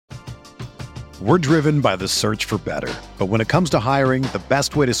We're driven by the search for better. But when it comes to hiring, the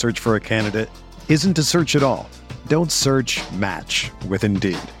best way to search for a candidate isn't to search at all. Don't search, match with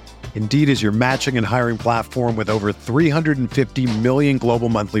Indeed. Indeed is your matching and hiring platform with over 350 million global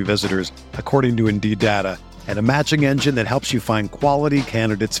monthly visitors, according to Indeed data, and a matching engine that helps you find quality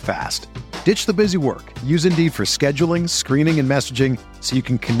candidates fast. Ditch the busy work. Use Indeed for scheduling, screening, and messaging so you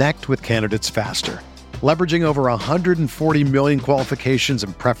can connect with candidates faster. Leveraging over 140 million qualifications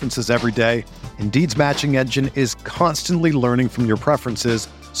and preferences every day, Indeed's matching engine is constantly learning from your preferences,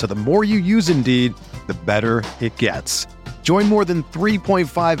 so the more you use Indeed, the better it gets. Join more than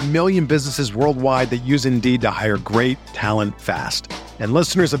 3.5 million businesses worldwide that use Indeed to hire great talent fast. And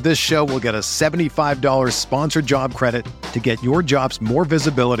listeners of this show will get a $75 sponsored job credit to get your jobs more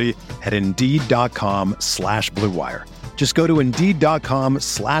visibility at Indeed.com/Blue Wire. Just go to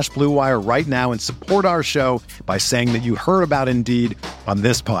Indeed.com/Blue Wire right now and support our show by saying that you heard about Indeed on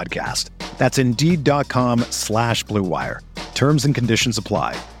this podcast. That's Indeed.com/Blue Wire. Terms and conditions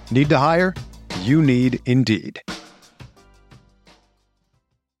apply. Need to hire? You need Indeed.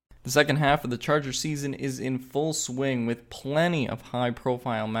 The second half of the Chargers season is in full swing with plenty of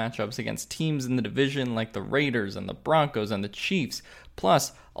high-profile matchups against teams in the division like the Raiders and the Broncos and the Chiefs,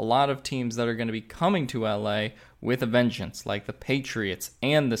 plus a lot of teams that are going to be coming to LA with a vengeance like the Patriots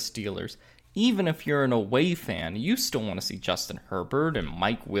and the Steelers. Even if you're an away fan, you still want to see Justin Herbert and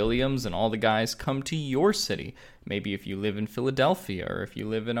Mike Williams and all the guys come to your city. Maybe if you live in Philadelphia or if you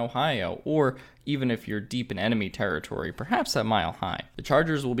live in Ohio, or even if you're deep in enemy territory, perhaps at Mile High. The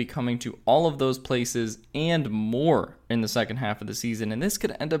Chargers will be coming to all of those places and more in the second half of the season, and this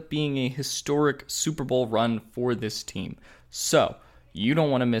could end up being a historic Super Bowl run for this team. So, you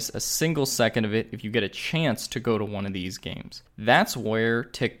don't want to miss a single second of it if you get a chance to go to one of these games. That's where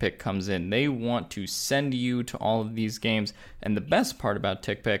TickPick comes in. They want to send you to all of these games, and the best part about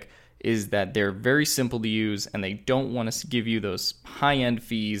TickPick is that they're very simple to use and they don't want to give you those high-end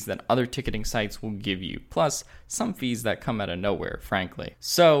fees that other ticketing sites will give you, plus some fees that come out of nowhere, frankly.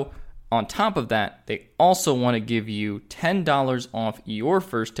 So, on top of that, they also want to give you $10 off your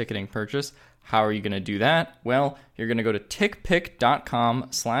first ticketing purchase. How are you going to do that? Well, you're going to go to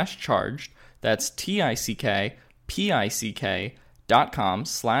tickpick.com/charged. That's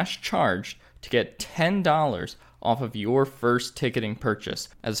tickpick.com/charged to get $10 off of your first ticketing purchase.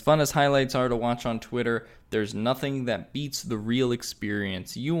 As fun as highlights are to watch on Twitter, there's nothing that beats the real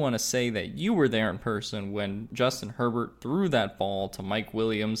experience. You want to say that you were there in person when Justin Herbert threw that ball to Mike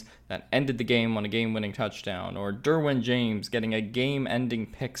Williams that ended the game on a game-winning touchdown, or Derwin James getting a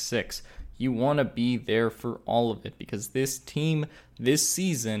game-ending pick six. You want to be there for all of it because this team, this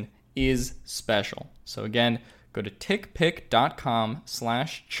season, is special. So again, go to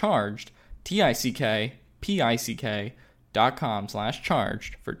tickpick.com/charged,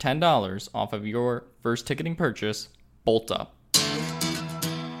 tickpick.com/charged for $10 off of your first ticketing purchase. Bolt up.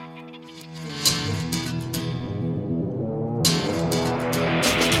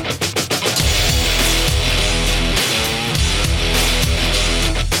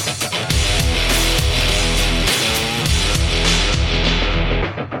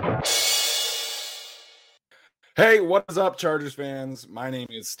 Hey, what is up, Chargers fans? My name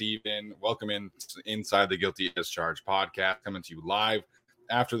is Steven. Welcome in inside the Guilty as Charged podcast, coming to you live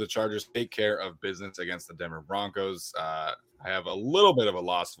after the Chargers take care of business against the Denver Broncos. I have a little bit of a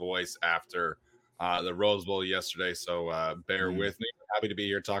lost voice after the Rose Bowl yesterday, so bear with me. Happy to be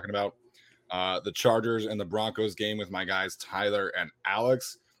here talking about the Chargers and the Broncos game with my guys Tyler and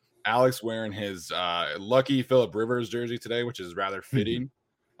Alex. Alex wearing his lucky Phillip Rivers jersey today, which is rather fitting.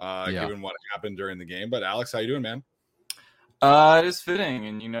 Given what happened during the game. But Alex, how you doing, man? It is fitting,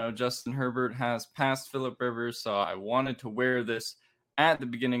 and Justin Herbert has passed Phillip Rivers, so I wanted to wear this at the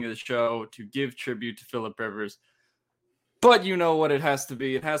beginning of the show to give tribute to Phillip Rivers. But you know what it has to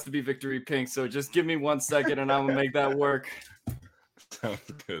be. It has to be Victory Pink, so just give me 1 second and I'm going to make that work. Sounds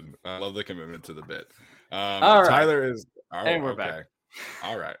good. I love the commitment to the bit. All right. Tyler is... And we're back.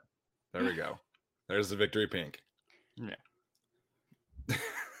 All right. There we go. There's the Victory Pink. Yeah.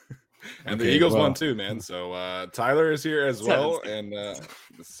 And the Eagles won too, man. So Tyler is here as well, and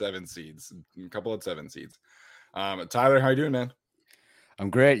 7 seeds, a couple of 7 seeds. Tyler, how you doing, man? I'm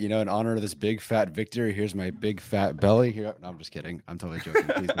great. In honor of this big fat victory, here's my big fat belly. Here, no, I'm just kidding. I'm totally joking.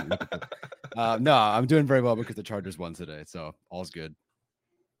 Please don't look at that. No, I'm doing very well because the Chargers won today, so all's good.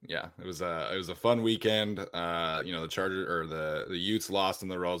 Yeah, it was a fun weekend. The Chargers or the Utes lost in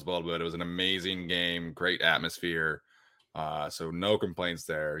the Rose Bowl, but it was an amazing game, great atmosphere. So no complaints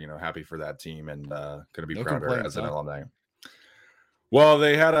there. Happy for that team and going to be prouder as an alumni. Well,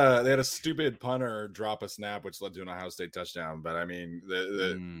 they had a stupid punter drop a snap, which led to an Ohio State touchdown. But I mean,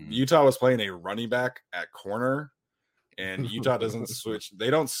 the Utah was playing a running back at corner, and Utah doesn't switch. They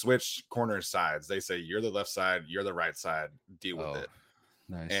don't switch corner sides. They say you're the left side, you're the right side. Deal with it.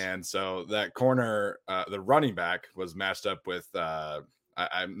 Nice. And so that corner, the running back was matched up with I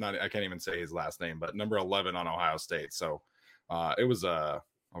can't even say his last name, but number 11 on Ohio State. So it was a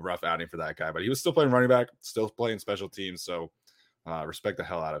rough outing for that guy, but he was still playing running back, still playing special teams. So respect the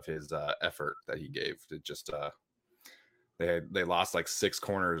hell out of his effort that he gave. It just they lost like 6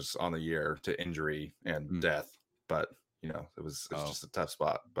 corners on the year to injury and death, but it was just a tough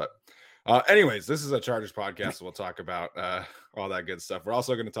spot. But anyways, this is a Chargers podcast, so we'll talk about all that good stuff. We're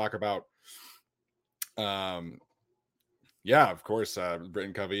also going to talk about of course,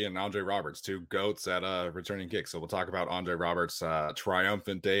 Britton Covey and Andre Roberts, 2 GOATs at returning kicks. So we'll talk about Andre Roberts'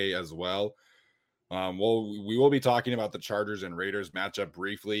 triumphant day as well. We will be talking about the Chargers and Raiders matchup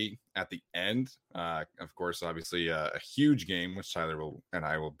briefly at the end. Of course, obviously a huge game, which Tyler and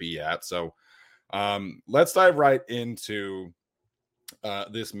I will be at. So let's dive right into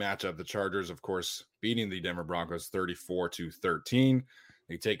this matchup. The Chargers, of course, beating the Denver Broncos 34-13.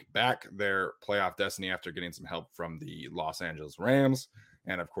 They take back their playoff destiny after getting some help from the Los Angeles Rams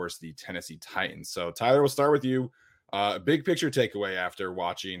and, of course, the Tennessee Titans. So, Tyler, we'll start with you. Big picture takeaway after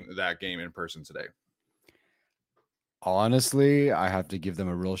watching that game in person today. Honestly, I have to give them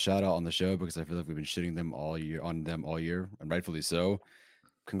a real shout out on the show because I feel like we've been shitting them all year, and rightfully so.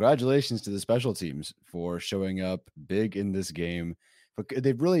 Congratulations to the special teams for showing up big in this game. But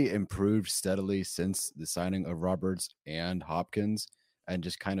they've really improved steadily since the signing of Roberts and Hopkins, and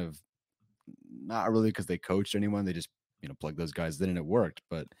just kind of not really because they coached anyone. They just plugged those guys in and it worked.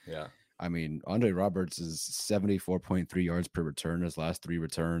 But yeah. I mean, Andre Roberts is 74.3 yards per return his last 3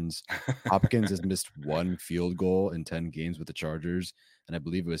 returns. Hopkins has missed 1 field goal in 10 games with the Chargers, and I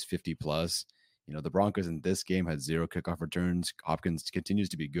believe it was 50 plus. The Broncos in this game had 0 kickoff returns. Hopkins continues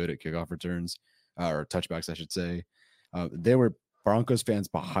to be good at kickoff returns, or touchbacks, I should say. There were Broncos fans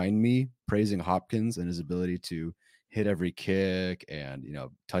behind me praising Hopkins and his ability to hit every kick and,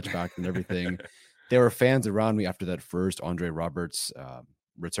 touchback and everything. There were fans around me after that first Andre Roberts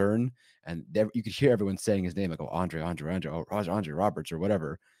return, and you could hear everyone saying his name, like, oh, Andre Roberts or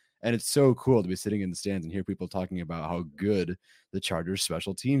whatever. And it's so cool to be sitting in the stands and hear people talking about how good the Chargers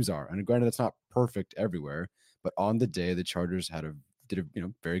special teams are. And granted, that's not perfect everywhere, but on the day, the Chargers did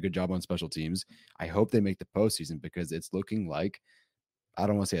a very good job on special teams. I hope they make the postseason because it's looking like, I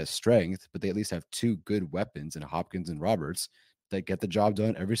don't want to say a strength, but they at least have 2 good weapons in Hopkins and Roberts that get the job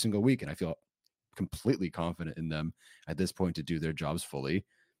done every single week. And I feel completely confident in them at this point to do their jobs fully,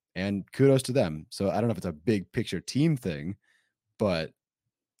 and kudos to them. So I don't know if it's a big picture team thing, but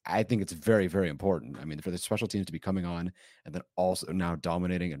I think it's very, very important. I mean, for the special teams to be coming on and then also now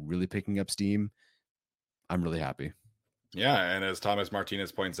dominating and really picking up steam, I'm really happy. Yeah, and as Thomas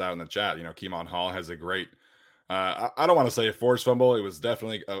Martinez points out in the chat, Keemon Hall has a great I don't want to say a forced fumble. It was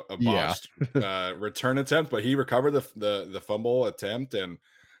definitely a botched return attempt, but he recovered the fumble attempt and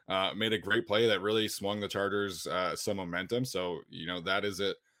made a great play that really swung the Chargers some momentum. So, that is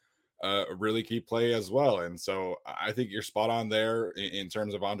a really key play as well. And so I think you're spot on there in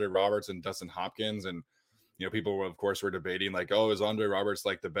terms of Andre Roberts and Dustin Hopkins. And, people, of course, were debating like, oh, is Andre Roberts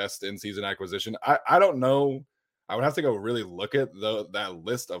like the best in-season acquisition? I don't know. I would have to go really look at that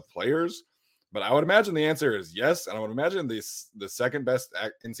list of players. But I would imagine the answer is yes. And I would imagine the second best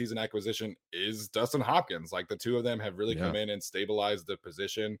in-season acquisition is Dustin Hopkins. Like the 2 of them have really come in and stabilized the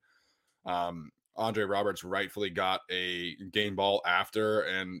position. Andre Roberts rightfully got a game ball after.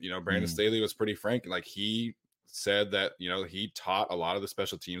 And, Brandon Staley was pretty frank. Like he said that, he taught a lot of the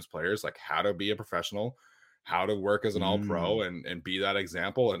special teams players like how to be a professional, how to work as an all-pro and be that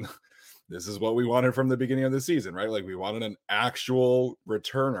example. And this is what we wanted from the beginning of the season, right? Like we wanted an actual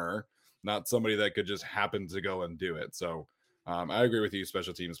returner, not somebody that could just happen to go and do it. So I agree with you.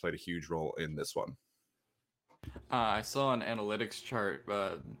 Special teams played a huge role in this one. I saw an analytics chart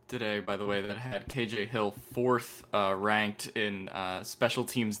today, by the way, that had KJ Hill 4th ranked in special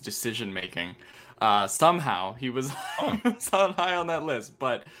teams decision making. Somehow he was high on that list,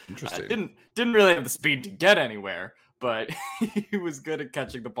 but didn't really have the speed to get anywhere. But he was good at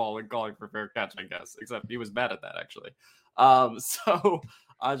catching the ball and calling for fair catch, I guess. Except he was bad at that, actually. So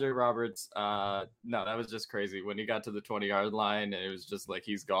Andre Roberts, no, that was just crazy. When he got to the 20-yard line, and it was just like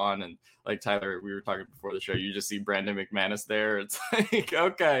he's gone. And like Tyler, we were talking before the show, you just see Brandon McManus there. It's like,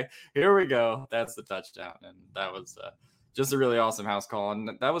 okay, here we go. That's the touchdown. And that was just a really awesome house call. And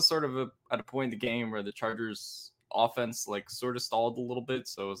that was sort of at a point in the game where the Chargers offense like sort of stalled a little bit.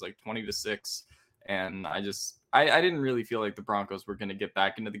 So it was like 20-6. And I just I didn't really feel like the Broncos were going to get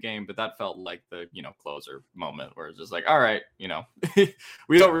back into the game, but that felt like the, closer moment where it's just like, all right,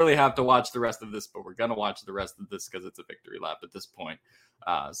 we don't really have to watch the rest of this, but we're going to watch the rest of this because it's a victory lap at this point.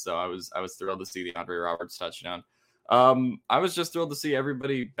 So I was thrilled to see the Andre Roberts touchdown. I was just thrilled to see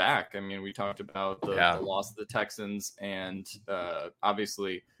everybody back. I mean, we talked about the loss of the Texans, and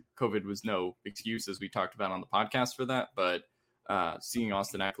obviously COVID was no excuse, as we talked about on the podcast for that, but seeing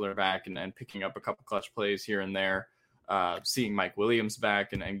Austin Eckler back and picking up a couple clutch plays here and there, seeing Mike Williams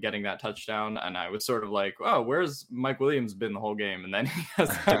back and getting that touchdown. And I was sort of like, oh, where's Mike Williams been the whole game? And then he has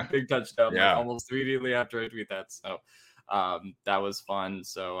that big touchdown like, almost immediately after I tweet that. So that was fun.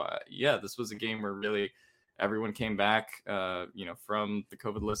 So this was a game where really everyone came back, from the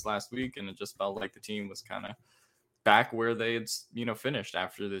COVID list last week. And it just felt like the team was kind of back where they had, finished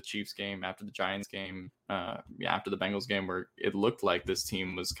after the Chiefs game, after the Giants game, after the Bengals game, where it looked like this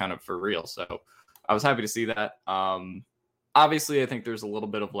team was kind of for real. So I was happy to see that. Obviously, I think there's a little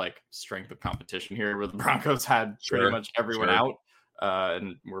bit of like strength of competition here where the Broncos had pretty much everyone out.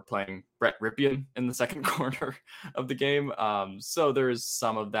 And we're playing Brett Ripien in the second quarter of the game. So there is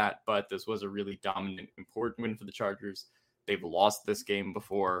some of that, but this was a really dominant, important win for the Chargers. They've lost this game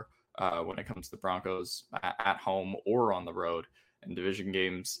before. When it comes to the Broncos at home or on the road, and division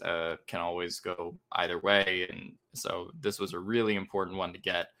games can always go either way. And so this was a really important one to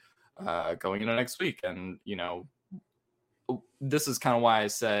get going into next week. And, this is kind of why I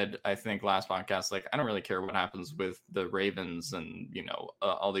said, I think last podcast, like, I don't really care what happens with the Ravens and,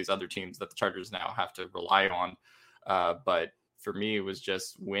 all these other teams that the Chargers now have to rely on. But for me, it was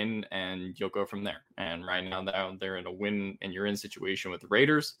just win and you'll go from there. And right now they're in a win and you're in situation with the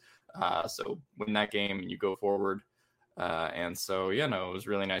Raiders. So win that game and you go forward. And so, it was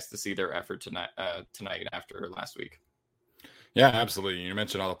really nice to see their effort tonight after last week. Yeah, absolutely. You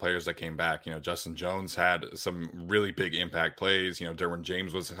mentioned all the players that came back. Justin Jones had some really big impact plays. Derwin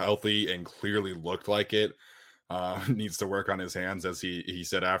James was healthy and clearly looked like it. Needs to work on his hands, as he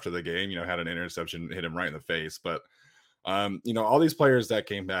said after the game. Had an interception hit him right in the face. But, all these players that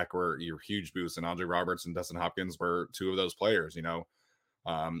came back were huge boosts. And Andre Roberts and Dustin Hopkins were two of those players,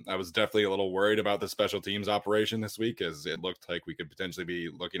 I was definitely a little worried about the special teams operation this week, as it looked like we could potentially be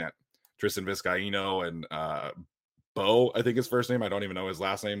looking at Tristan Vizcaino and Bo, I think his first name. I don't even know his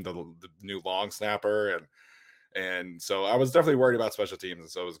last name, the new long snapper. And so I was definitely worried about special teams. And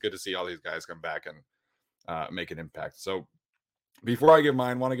so it was good to see all these guys come back and make an impact. So before I give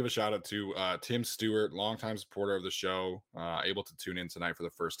mine, I want to give a shout out to Tim Stewart, longtime supporter of the show, able to tune in tonight for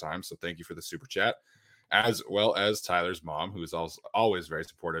the first time. So thank you for the super chat, as well as Tyler's mom, who is also always very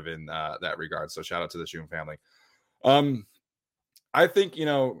supportive in that regard. So shout out to the Shum family. I think,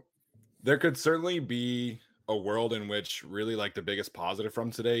 there could certainly be a world in which really like the biggest positive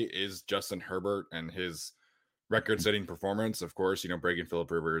from today is Justin Herbert and his record-setting performance. Of course, breaking Phillip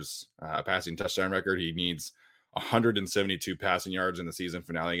Rivers' passing touchdown record. He needs 172 passing yards in the season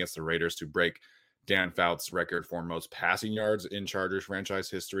finale against the Raiders to break Dan Fouts' record for most passing yards in Chargers franchise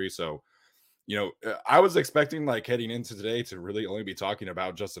history. So, I was expecting like heading into today to really only be talking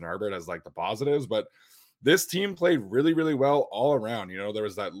about Justin Herbert as like the positives, but this team played really, really well all around. There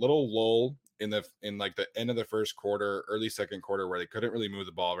was that little lull in the end of the first quarter, early second quarter, where they couldn't really move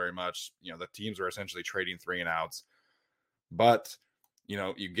the ball very much. The teams were essentially trading 3-and-outs, but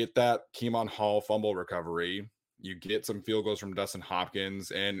you get that Keemon Hall fumble recovery. You get some field goals from Dustin Hopkins,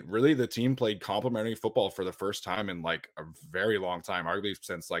 and really the team played complimentary football for the first time in like a very long time, arguably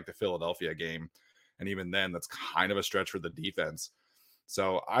since like the Philadelphia game. And even then, that's kind of a stretch for the defense.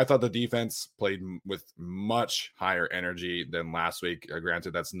 So I thought the defense played with much higher energy than last week.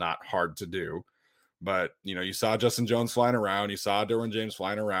 Granted, that's not hard to do. But, you saw Justin Jones flying around. You saw Derwin James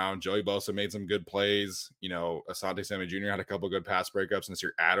flying around. Joey Bosa made some good plays. Asante Samuel Jr. had a couple of good pass breakups. And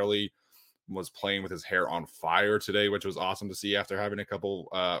Nasir Adderley was playing with his hair on fire today, which was awesome to see after having a couple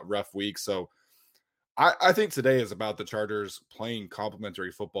rough weeks. So I think today is about the Chargers playing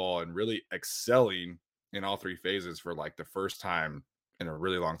complimentary football and really excelling in all three phases for like the first time in a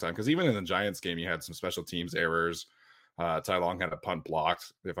really long time. Because even in the Giants game, you had some special teams errors. Ty Long had a punt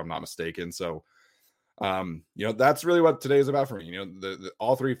blocked, if I'm not mistaken. So, that's really what today is about for me. The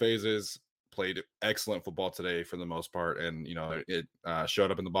all three phases played excellent football today for the most part. And, it showed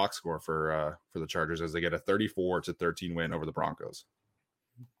up in the box score for the Chargers as they get a 34-13 win over the Broncos.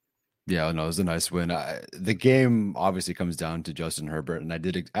 Yeah, no, it was a nice win. The game obviously comes down to Justin Herbert, and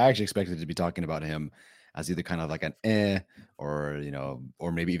I actually expected to be talking about him as either kind of like an or,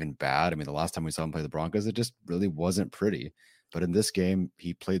 or maybe even bad. I mean, the last time we saw him play the Broncos, it just really wasn't pretty. But in this game,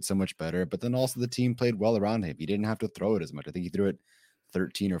 he played so much better. But then also the team played well around him. He didn't have to throw it as much. I think he threw it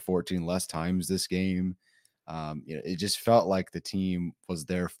 13 or 14 less times this game. It just felt like the team was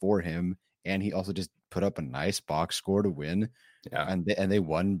there for him, and he also just put up a nice box score to win. Yeah. And they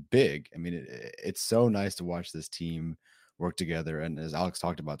won big. I mean, it's so nice to watch this team work together. And as Alex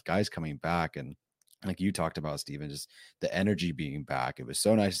talked about, guys coming back, and like you talked about, Steven, just the energy being back. It was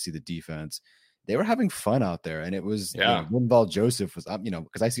so nice to see the defense. They were having fun out there, and it was, Linval Joseph was up,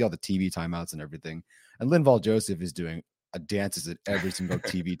 because I see all the TV timeouts and everything, and Linval Joseph is doing dances at every single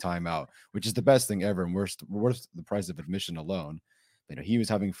TV timeout, which is the best thing ever, and worth the price of admission alone. He was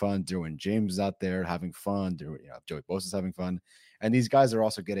having fun. Derwin James is out there having fun. Joey Bosa's having fun, and these guys are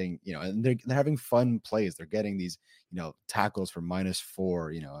also getting, and they're having fun plays. They're getting these, tackles for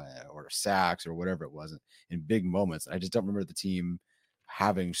 -4, or sacks or whatever it was in big moments. I just don't remember the team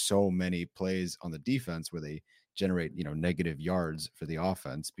having so many plays on the defense where they generate, negative yards for the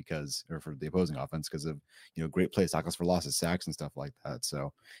offense for the opposing offense because of, great plays, tackles for losses, sacks and stuff like that.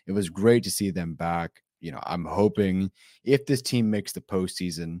 So it was great to see them back. I'm hoping if this team makes the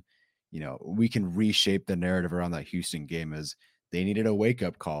postseason, we can reshape the narrative around that Houston game as they needed a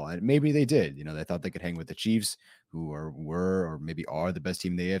wake-up call. And maybe they did. They thought they could hang with the Chiefs, who were or maybe are the best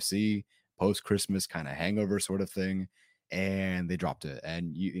team in the AFC, post-Christmas kind of hangover sort of thing. And they dropped it.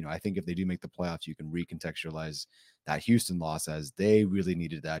 And I think if they do make the playoffs, you can recontextualize that Houston loss as they really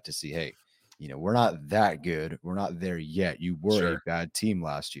needed that to see, hey, we're not that good. We're not there yet. You were a bad team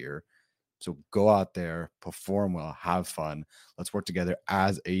last year. So go out there, perform well, have fun. Let's work together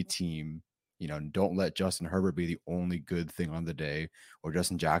as a team. Don't let Justin Herbert be the only good thing on the day, or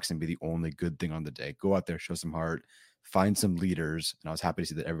Justin Jackson be the only good thing on the day. Go out there, show some heart, find some leaders. And I was happy to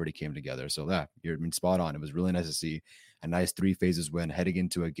see that everybody came together. So you're spot on. It was really nice to see a nice 3 phases win heading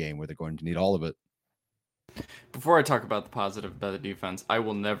into a game where they're going to need all of it. Before I talk about the positive about the defense, I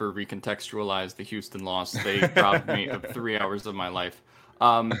will never recontextualize the Houston loss. They robbed me of 3 hours of my life.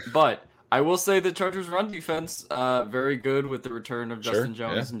 But I will say the Chargers run defense, very good with the return of Justin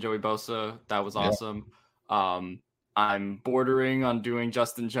Jones and Joey Bosa. That was awesome. I'm bordering on doing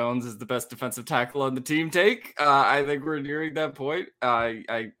Justin Jones as the best defensive tackle on the team take. I think we're nearing that point.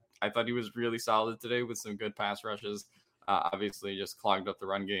 I thought he was really solid today with some good pass rushes. Obviously just clogged up the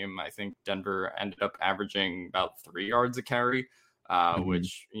run game. I think Denver ended up averaging about 3 yards a carry,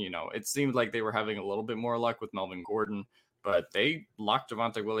 which, it seemed like they were having a little bit more luck with Melvin Gordon, but they locked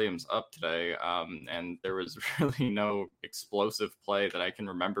Javonte Williams up today. And there was really no explosive play that I can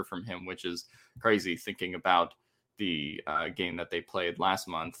remember from him, which is crazy thinking about the game that they played last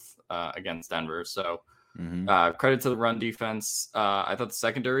month against Denver. So credit to the run defense. I thought the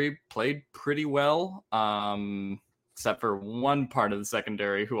secondary played pretty well, except for one part of the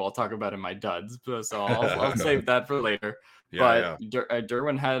secondary who I'll talk about in my duds. So I'll save that for later.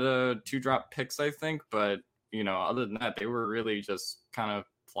 Derwin had 2 drop picks, I think, but other than that, they were really just kind of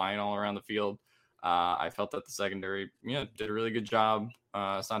flying all around the field. I felt that the secondary, did a really good job.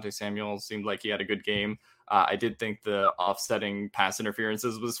 Asante Samuel seemed like he had a good game. I did think the offsetting pass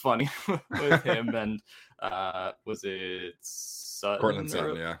interferences was funny with him and was it Sutton? Cortland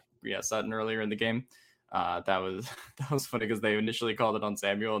Sutton, Sutton earlier in the game. That was funny because they initially called it on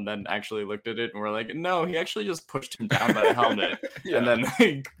Samuel and then actually looked at it and were like, no, he actually just pushed him down by the helmet. And then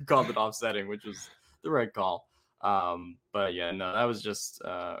they called it offsetting, which was the right call. That was just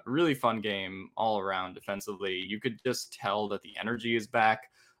a really fun game all around defensively. You could just tell that the energy is back.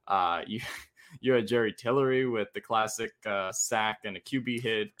 You had Jerry Tillery with the classic sack and a QB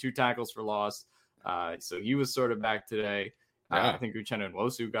hit, 2 tackles for loss. So he was sort of back today. I think Uchenna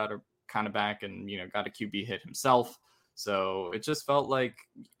Nwosu got kind of back and, got a QB hit himself. So it just felt like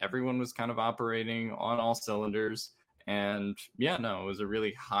everyone was kind of operating on all cylinders. And it was a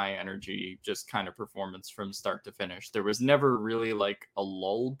really high energy, just kind of performance from start to finish. There was never really like a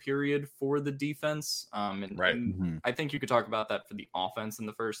lull period for the defense. And I think you could talk about that for the offense in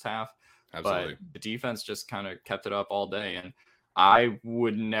the first half. Absolutely. But the defense just kind of kept it up all day. And I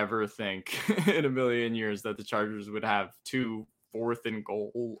would never think in a million years that the Chargers would have 2 4th and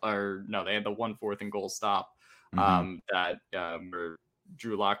goal, or no, they had the 1 4th and goal stop where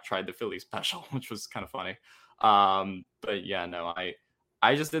Drew Lock tried the Philly special, which was kind of funny. I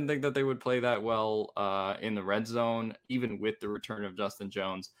just didn't think that they would play that well in the red zone, even with the return of Justin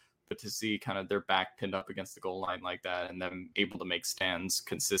Jones. But to see kind of their back pinned up against the goal line like that and them able to make stands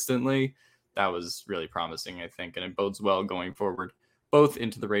consistently, that was really promising, I think. And it bodes well going forward, both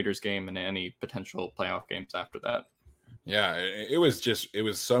into the Raiders game and any potential playoff games after that. Yeah, it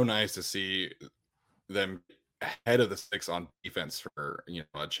was so nice to see them ahead of the sticks on defense for,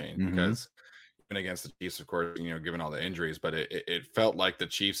 a change because against the Chiefs, of course, given all the injuries, but it felt like the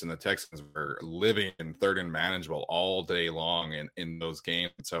Chiefs and the Texans were living in third and manageable all day long in those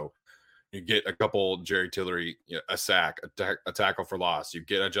games. So You get a couple Jerry Tillery, a sack, a tackle for loss. You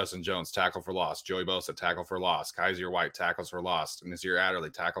get a Justin Jones tackle for loss. Joey Bosa tackle for loss. Kaiser White tackles for loss. And Nasir Adderley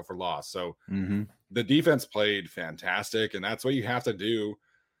tackle for loss. So the defense played fantastic, and that's what you have to do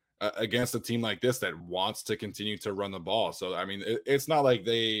against a team like this that wants to continue to run the ball. So I mean, it's not like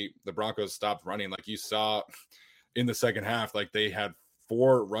the Broncos stopped running. Like you saw in the second half, like they had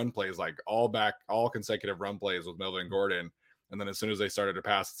 4 run plays, like all consecutive run plays with Melvin Gordon. And then as soon as they started to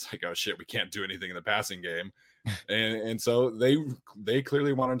pass, it's like, oh shit, we can't do anything in the passing game. and so they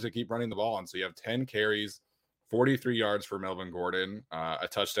clearly wanted to keep running the ball. And so you have 10 carries, 43 yards for Melvin Gordon, a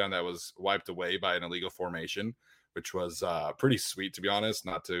touchdown that was wiped away by an illegal formation, which was pretty sweet, to be honest.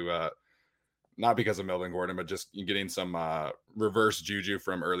 Not because of Melvin Gordon, but just getting some reverse juju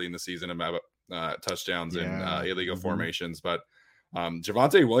from early in the season about touchdowns and illegal formations. But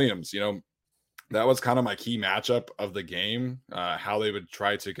Javonte Williams, that was kind of my key matchup of the game, how they would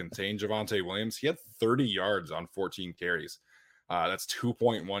try to contain Javonte Williams. He had 30 yards on 14 carries. That's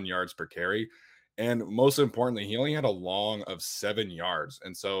 2.1 yards per carry. And most importantly, he only had a long of 7 yards.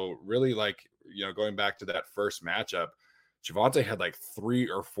 And so really, going back to that first matchup, Javonte had like 3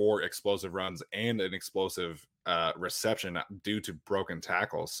 or 4 explosive runs and an explosive reception due to broken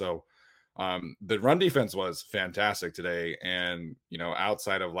tackles. So the run defense was fantastic today. And,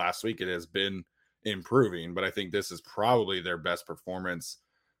 outside of last week, it has been improving, but I think this is probably their best performance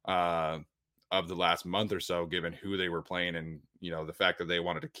of the last month or so, given who they were playing and, the fact that they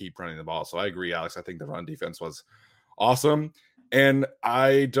wanted to keep running the ball. So I agree, Alex. I think the run defense was awesome. And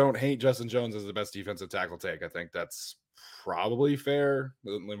I don't hate Justin Jones as the best defensive tackle take. I think that's probably fair.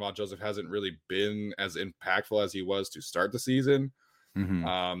 Linval Joseph hasn't really been as impactful as he was to start the season.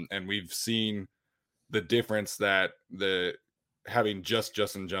 And we've seen the difference that having just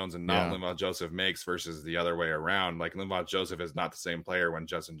Justin Jones and not Linval Joseph makes versus the other way around. Like Linval Joseph is not the same player when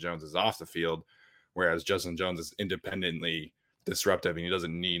Justin Jones is off the field, whereas Justin Jones is independently disruptive and he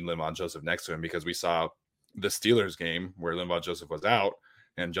doesn't need Linval Joseph next to him, because we saw the Steelers game where Linval Joseph was out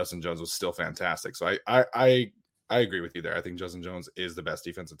and Justin Jones was still fantastic. So I agree with you there. I think Justin Jones is the best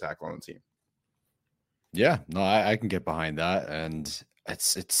defensive tackle on the team. Yeah, no, I can get behind that. And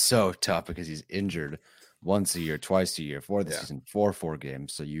it's so tough because he's injured once a year, twice a year for the season, 4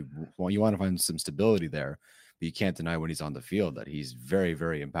 games. So you want to find some stability there, but you can't deny when he's on the field that he's very,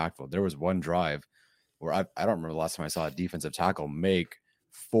 very impactful. There was one drive where I don't remember the last time I saw a defensive tackle make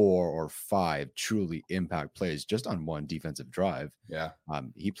 4 or 5 truly impact plays just on one defensive drive. Yeah.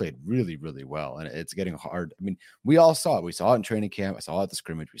 He played really, really well, and it's getting hard. I mean, we all saw it. We saw it in training camp. I saw it at the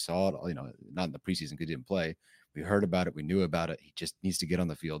scrimmage. We saw it, not in the preseason because he didn't play. We heard about it. We knew about it. He just needs to get on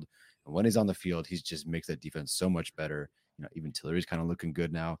the field. And when he's on the field, he just makes that defense so much better. Even Tillery's kind of looking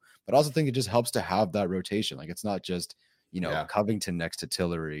good now, but I also think it just helps to have that rotation. Like, it's not just, Covington next to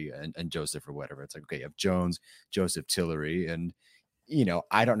Tillery and Joseph or whatever. It's like, okay, you have Jones, Joseph, Tillery, and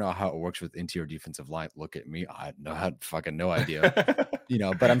I don't know how it works with interior defensive line. Look at me. I had fucking no idea,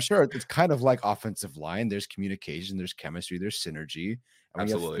 but I'm sure it's kind of like offensive line. There's communication, there's chemistry, there's synergy. And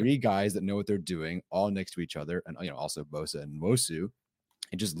we have 3 guys that know what they're doing all next to each other. And, also Bosa and Mosu.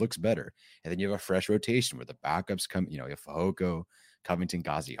 It just looks better. And then you have a fresh rotation where the backups come, you have Fehoko, Covington,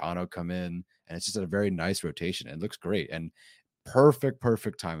 Gaziano come in. And it's just a very nice rotation. It looks great. And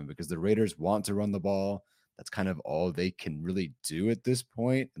perfect timing, because the Raiders want to run the ball. That's kind of all they can really do at this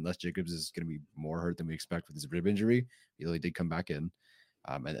point, unless Jacobs is going to be more hurt than we expect with his rib injury. He really did come back in.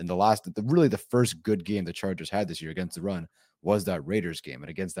 And the first good game the Chargers had this year against the run was that Raiders game. And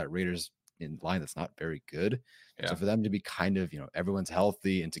against that Raiders in line that's not very good. Yeah. So for them to be kind of, everyone's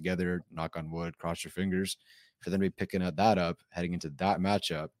healthy and together, knock on wood, cross your fingers, for them to be picking that up, heading into that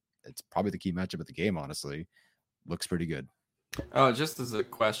matchup, it's probably the key matchup of the game, honestly. Looks pretty good. Oh, just as a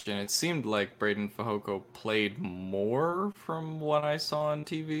question, it seemed like Braden Fehoko played more from what I saw on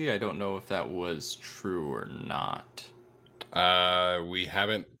TV. I don't know if that was true or not. We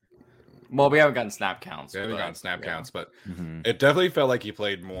haven't gotten snap counts. But it definitely felt like he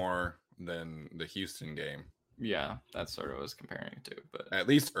played more than the Houston game. Yeah, that's sort of what I was comparing it to, but at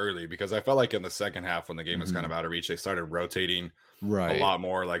least early, because I felt like in the second half when the game was kind of out of reach, they started rotating a lot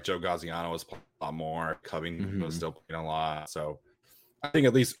more. Like Joe Gaziano was playing a lot more, Covington was still playing a lot. So I think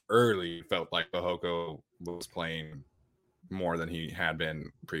at least early felt like Fehoko was playing more than he had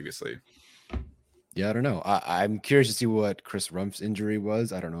been previously. Yeah, I don't know. I'm curious to see what Chris Rumpf's injury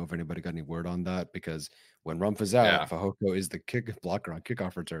was. I don't know if anybody got any word on that, because when Rumpf is out, Fehoko is the kick blocker on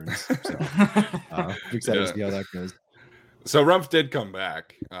kickoff returns. So excited to see how that goes. So Rumpf did come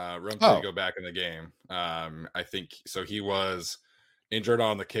back. Rumpf did go back in the game. I think so. He was injured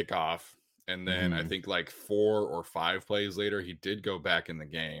on the kickoff, and then I think like 4 or 5 plays later, he did go back in the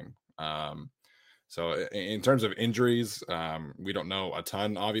game. So in terms of injuries, we don't know a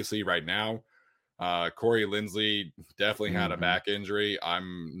ton, obviously, right now. Corey Linsley definitely had a back injury.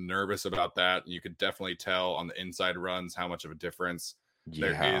 I'm nervous about that. You could definitely tell on the inside runs how much of a difference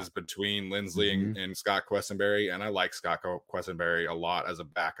there is between Linsley and Scott Quessenberry. And I like Scott Quessenberry a lot as a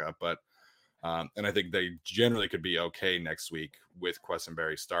backup, but and I think they generally could be okay next week with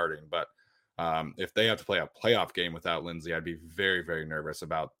Quessenberry starting. But if they have to play a playoff game without Lindsay, I'd be very, very nervous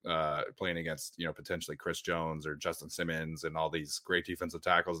about playing against, potentially Chris Jones or Justin Simmons and all these great defensive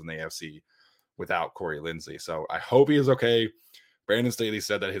tackles in the AFC without Corey Linsley. So I hope he is okay. Brandon Staley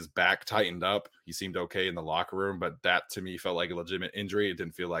said that his back tightened up. He seemed okay in the locker room, but that to me felt like a legitimate injury. It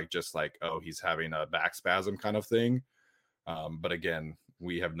didn't feel like just like, oh, he's having a back spasm kind of thing. But again,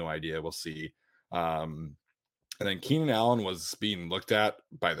 we have no idea. We'll see. And then Keenan Allen was being looked at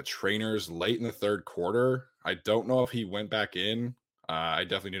by the trainers late in the third quarter. I don't know if he went back in. I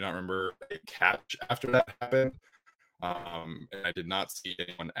definitely do not remember a catch after that happened. And I did not see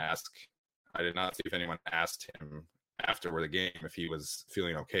anyone ask. I did not see if anyone asked him after the game if he was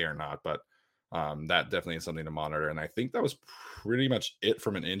feeling okay or not. But that definitely is something to monitor. And I think that was pretty much it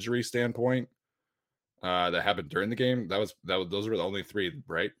from an injury standpoint that happened during the game. Those were the only three,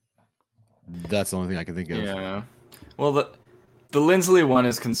 right? That's the only thing I can think of. Yeah. Well, the Linsley one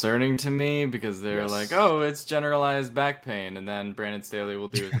is concerning to me because they're like, oh, it's generalized back pain. And then Brandon Staley will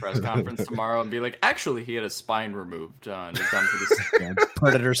do his press conference tomorrow and be like, actually, he had a spine removed.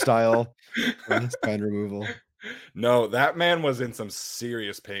 Predator style spine removal. No, that man was in some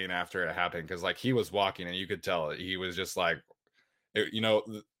serious pain after it happened because like he was walking and you could tell he was just like,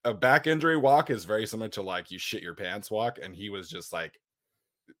 a back injury walk is very similar to like you shit your pants walk. And he was just like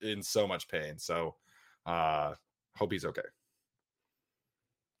in so much pain. So hope he's okay.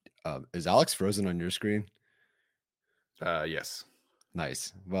 Is Alex frozen on your screen? Yes.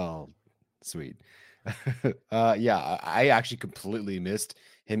 Nice. Well, sweet. Yeah, I actually completely missed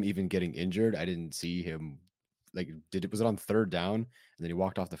him even getting injured. I didn't see him. Was it on third down and then he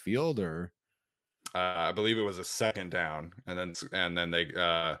walked off the field, or? I believe it was a second down, and then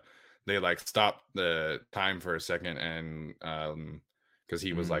they like stopped the time for a second, and because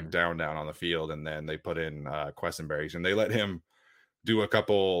he was like down on the field, and then they put in Quessenberry, and they let him do a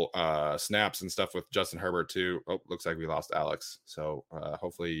couple snaps and stuff with Justin Herbert too. Oh, looks like we lost Alex, so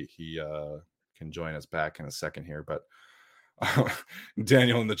hopefully he can join us back in a second here. But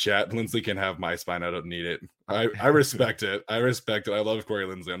Daniel in the chat, Linsley can have my spine. I don't need it. I respect it. I respect it. I love Corey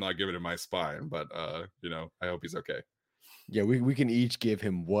Linsley. I'm not giving him my spine, but I hope he's okay. Yeah, we can each give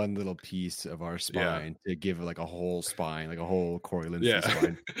him one little piece of our spine to give like a whole spine, like a whole Corey Linsley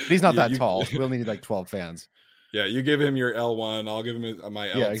spine. But he's not that tall. We'll need like 12 fans. Yeah, you give him your L1, I'll give him my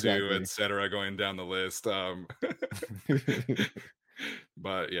L2, etc. going down the list.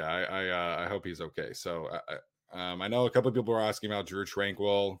 But yeah, I hope he's okay. So I know a couple of people were asking about Drew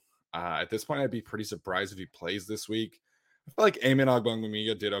Tranquil. At this point, I'd be pretty surprised if he plays this week. I feel like Eamon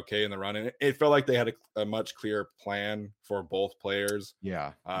Ogbongbemiga did okay in the run, and it felt like they had a much clearer plan for both players.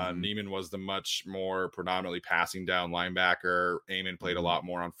 Yeah. Neiman was the much more predominantly passing down linebacker. Eamon played a lot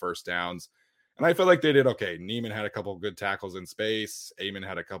more on first downs. And I feel like they did okay. Neiman had a couple good tackles in space. Eamon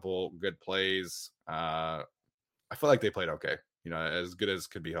had a couple good plays. I feel like they played okay. As good as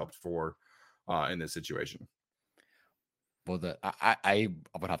could be hoped for in this situation. Well, I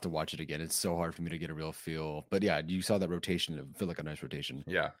would have to watch it again. It's so hard for me to get a real feel. But yeah, you saw that rotation. It felt like a nice rotation.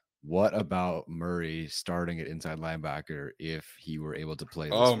 Yeah. What about Murray starting at inside linebacker if he were able to play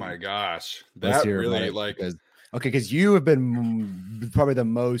this week? Oh my gosh. That really because you have been probably the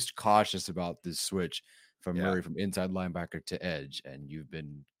most cautious about this switch from Murray from inside linebacker to edge, and you've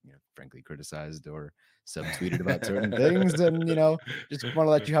been, frankly criticized or subtweeted about certain things, and just want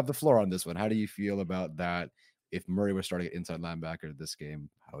to let you have the floor on this one. How do you feel about that? If Murray was starting at inside linebacker this game,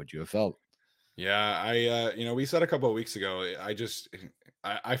 how would you have felt? Yeah, we said a couple of weeks ago,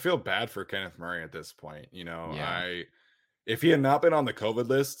 I feel bad for Kenneth Murray at this point. If he had not been on the COVID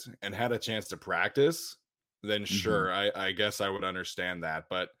list and had a chance to practice, then sure, I guess I would understand that.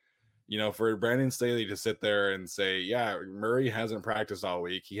 But, for Brandon Staley to sit there and say, yeah, Murray hasn't practiced all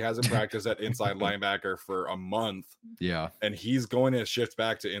week. He hasn't practiced at inside linebacker for a month. Yeah. And he's going to shift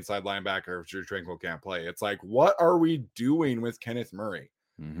back to inside linebacker if Drew Tranquil can't play. It's like, what are we doing with Kenneth Murray?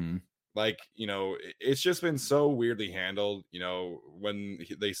 Like, it's just been so weirdly handled. When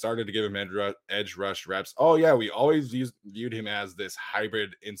they started to give him edge rush reps. Oh, yeah, we always viewed him as this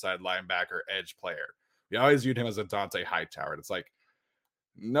hybrid inside linebacker edge player. We always viewed him as a Dante Hightower. It's like,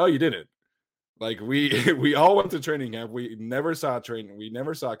 no, you didn't. Like, we all went to training camp. We never saw training. We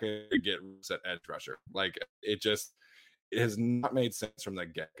never saw him get set edge rusher. Like, it has not made sense from the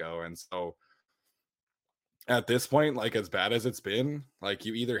get-go. And so at this point, like as bad as it's been, like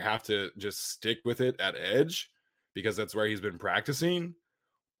you either have to just stick with it at edge because that's where he's been practicing,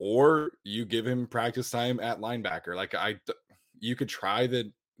 or you give him practice time at linebacker. Like you could try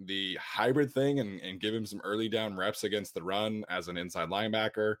the hybrid thing and give him some early down reps against the run as an inside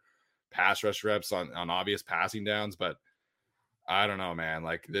linebacker, pass rush reps on obvious passing downs. But I don't know, man.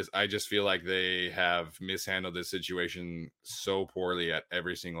 Like this, I just feel like they have mishandled this situation so poorly at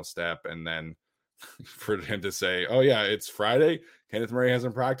every single step. And then for him to say, "Oh yeah, it's Friday. Kenneth Murray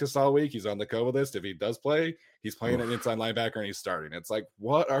hasn't practiced all week. He's on the COVID list. If he does play, he's playing an inside linebacker and he's starting." It's like,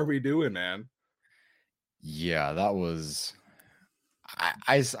 what are we doing, man? Yeah, that was.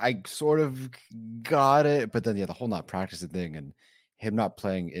 I sort of got it, but then the whole not practicing thing and him not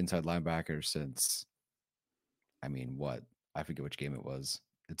playing inside linebacker since. I mean, what? I forget which game it was.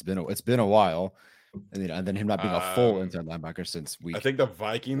 It's been a while, and then him not being a full inside linebacker since week. I think the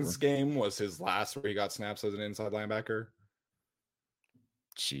Vikings game was his last where he got snaps as an inside linebacker.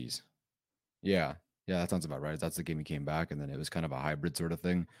 Jeez, yeah, that sounds about right. That's the game he came back, and then it was kind of a hybrid sort of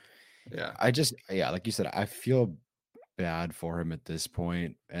thing. Yeah, like you said, I feel bad for him at this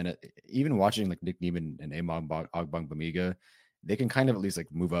point, and even watching like Nick Niemann and Amon Ogbongbemiga, they can kind of at least like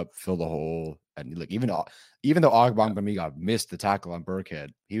move up, fill the hole, and like even though Ogbongbemiga missed the tackle on Burkhead,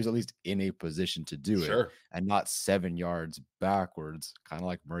 he was at least in a position to do it and not 7 yards backwards, kind of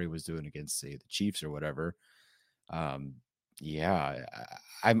like Murray was doing against, say, the Chiefs or whatever. Yeah,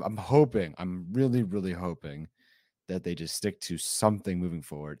 I'm hoping, I'm really, really hoping that they just stick to something moving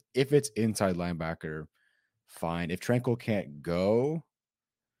forward. If it's inside linebacker, fine. If Tranquil can't go,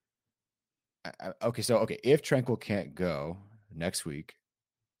 if Tranquil can't go next week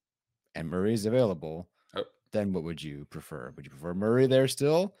and Murray's available, then what would you prefer? Would you prefer Murray there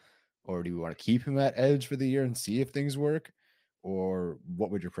still? Or do you want to keep him at edge for the year and see if things work? Or what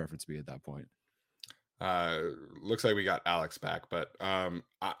would your preference be at that point? Looks like we got Alex back, but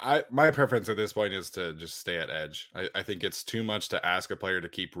my preference at this point is to just stay at edge. I think it's too much to ask a player to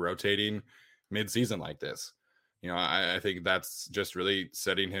keep rotating mid-season like this. You know, I think that's just really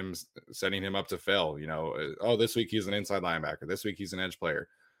setting him up to fail. You know, this week he's an inside linebacker. This week he's an edge player.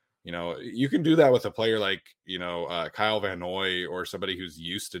 You know, you can do that with a player like, Kyle Van Noy or somebody who's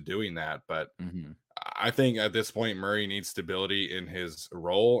used to doing that. But I think at this point, Murray needs stability in his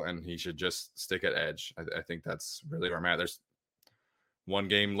role and he should just stick at edge. I think that's really where I'm at. There's one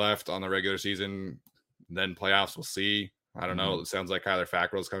game left on the regular season, then playoffs. We'll see. I don't know. It sounds like Kyler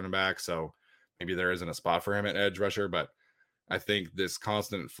Fackrell's coming back. So maybe there isn't a spot for him at edge rusher, but I think this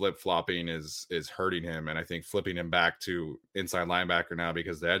constant flip-flopping is hurting him, and I think flipping him back to inside linebacker now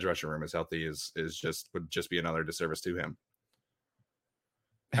because the edge rusher room is healthy would just be another disservice to him.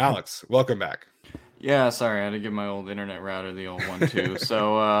 Alex, welcome back. Yeah, sorry, I had to give my old internet router the old one too.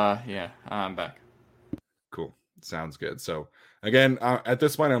 So yeah, I'm back. Cool, sounds good. So again, at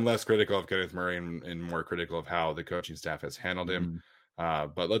this point, I'm less critical of Kenneth Murray and more critical of how the coaching staff has handled him.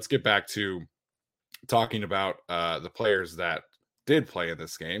 But let's get back to talking about the players that did play in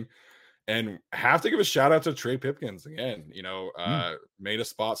this game, and have to give a shout out to Trey Pipkins again. Made a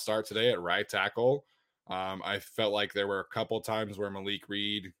spot start today at right tackle. I felt like there were a couple times where Malik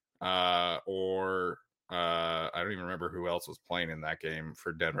Reed I don't even remember who else was playing in that game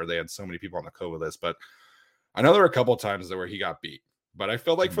for Denver. They had so many people on the COVID list, but I know there were a couple times where he got beat. But I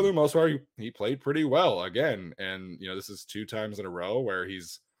felt like for the most part he played pretty well again, and this is 2 times in a row where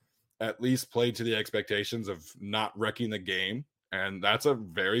he's at least played to the expectations of not wrecking the game. And that's a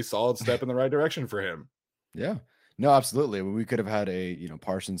very solid step in the right direction for him. Yeah, no, absolutely. We could have had a,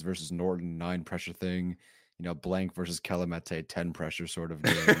 Parsons versus Norton 9 pressure thing, Blank versus Kelemete 10 pressure sort of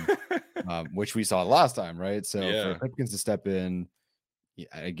game, which we saw last time. Right. So for Pipkins to step in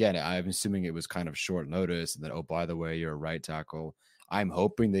again, I'm assuming it was kind of short notice. And then, oh, by the way, you're a right tackle. I'm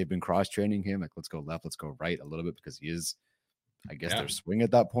hoping they've been cross training him. Like, let's go left, let's go right a little bit because he is, I guess, their swing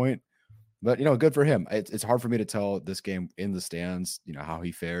at that point. But, good for him. It's hard for me to tell this game in the stands, how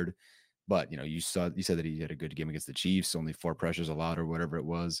he fared. But, you said that he had a good game against the Chiefs, only 4 pressures allowed or whatever it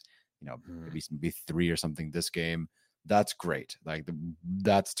was, maybe 3 or something this game. That's great. Like,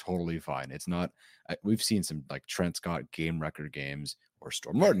 that's totally fine. It's not, we've seen some like Trent Scott game record games or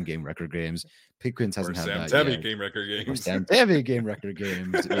Storm Martin game record games. Pipkins hasn't had that Sam yet. Game record games. Sam Tevye game record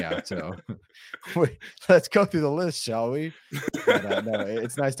games. Yeah. So let's go through the list, shall we? But, no,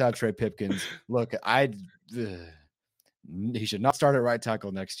 it's nice to have Trey Pipkins. Look, he should not start at right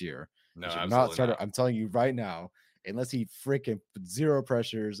tackle next year. No, he should absolutely not. I'm telling you right now, unless he freaking 0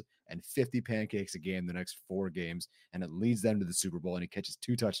 pressures and 50 pancakes a game the next 4 games, and it leads them to the Super Bowl and he catches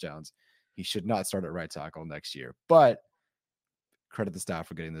 2 touchdowns, he should not start at right tackle next year. But credit the staff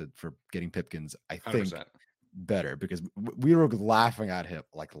for getting Pipkins. I think 100%. better because we were laughing at him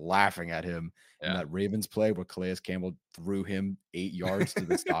in Yeah. that Ravens play where Calais Campbell threw him 8 yards to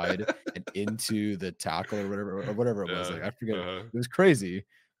the side and into the tackle or whatever it was. Like I forget, it was crazy,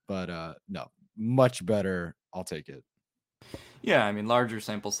 but no, much better. I'll take it. Yeah, I mean, larger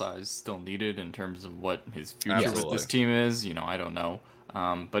sample size still needed in terms of what his future with this team is. You know, I don't know.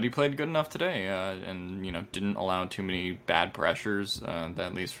 But he played good enough today and, you know, didn't allow too many bad pressures,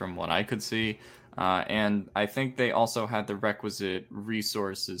 at least from what I could see. And I think they also had the requisite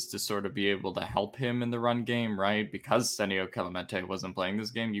resources to sort of be able to help him in the run game, right? Because Senio Clemente wasn't playing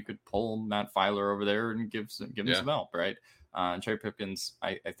this game, you could pull Matt Filer over there and give him some help, right? Trey Pipkins,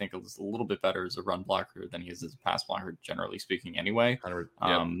 I think, is a little bit better as a run blocker than he is as a pass blocker, generally speaking, anyway.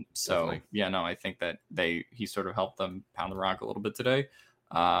 Definitely. Yeah, no, I think that he sort of helped them pound the rock a little bit today.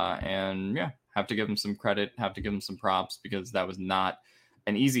 And yeah, have to give him some credit, have to give him some props because that was not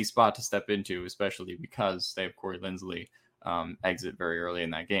an easy spot to step into, especially because they have Corey Linsley exit very early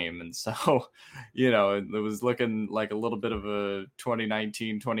in that game. And so, you know, it was looking like a little bit of a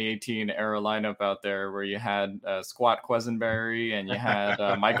 2019, 2018 era lineup out there where you had Squat Quesenberry and you had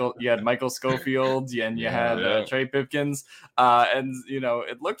Michael Schofield and you had Trey Pipkins. And, you know,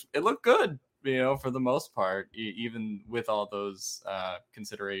 it looked good, you know, for the most part, even with all those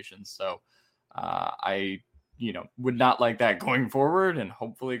considerations. So I would not like that going forward. And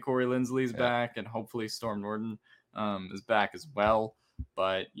hopefully Corey Linsley's back and hopefully Storm Norton is back as well.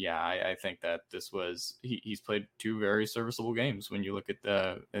 But yeah, I think that this was he's played 2 very serviceable games when you look at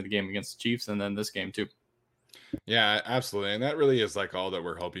the game against the Chiefs and then this game too. Yeah, absolutely. And that really is like all that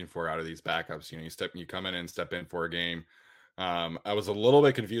we're hoping for out of these backups. You know, you come in and step in for a game. I was a little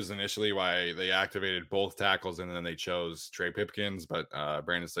bit confused initially why they activated both tackles and then they chose Trey Pipkins, but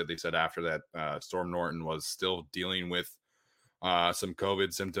Brandon said they said after that Storm Norton was still dealing with some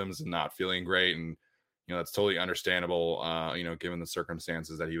COVID symptoms and not feeling great. And, you know, that's totally understandable, you know, given the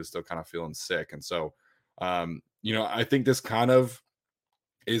circumstances that he was still kind of feeling sick. And so, you know, I think this kind of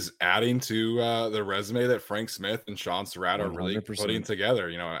is adding to the resume that Frank Smith and Sean Surratt are really 100%. putting together.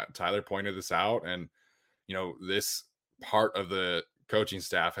 You know, Tyler pointed this out, and, you know, this part of the coaching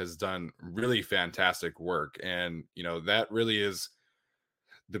staff has done really fantastic work. And, you know, that really is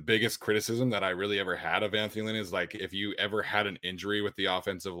the biggest criticism that I really ever had of Anthony Lynn is like, if you ever had an injury with the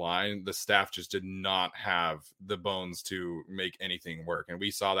offensive line, the staff just did not have the bones to make anything work. And we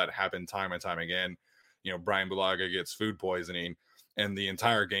saw that happen time and time again. You know, Brian Bulaga gets food poisoning and the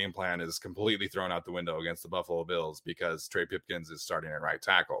entire game plan is completely thrown out the window against the Buffalo Bills because Trey Pipkins is starting at right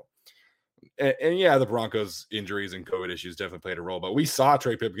tackle. And yeah, the Broncos injuries and COVID issues definitely played a role, but we saw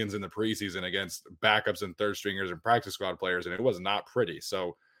Trey Pipkins in the preseason against backups and third stringers and practice squad players, and it was not pretty.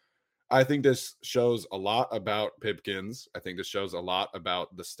 So I think this shows a lot about Pipkins. I think this shows a lot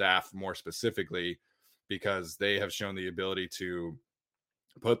about the staff more specifically, because they have shown the ability to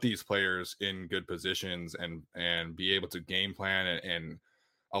put these players in good positions and be able to game plan and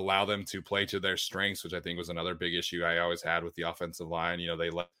allow them to play to their strengths, which I think was another big issue I always had with the offensive line. You know, they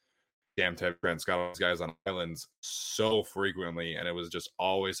let Cam Trent Scott, these guys on islands so frequently, and it was just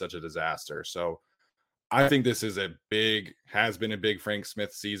always such a disaster. So I think this is has been a big Frank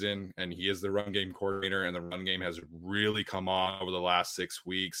Smith season, and he is the run game coordinator, and the run game has really come on over the last 6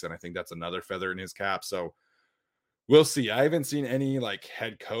 weeks. And I think that's another feather in his cap. So we'll see. I haven't seen any like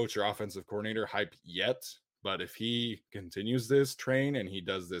head coach or offensive coordinator hype yet, but if he continues this train and he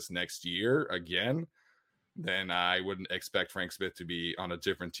does this next year again, then I wouldn't expect Frank Smith to be on a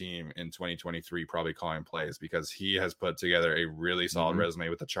different team in 2023, probably calling plays, because he has put together a really solid resume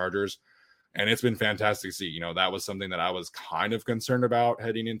with the Chargers. And it's been fantastic to see. You know, that was something that I was kind of concerned about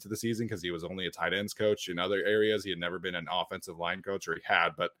heading into the season because he was only a tight ends coach in other areas. He had never been an offensive line coach, or he had,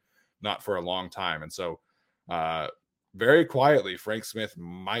 but not for a long time. And so very quietly, Frank Smith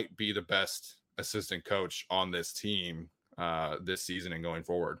might be the best assistant coach on this team this season and going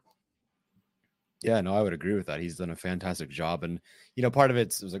forward. Yeah, no, I would agree with that. He's done a fantastic job. And, you know, part of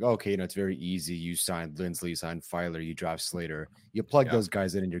it was like, okay, you know, it's very easy. You signed Linsley, you signed Filer, you draft Slater, you plug those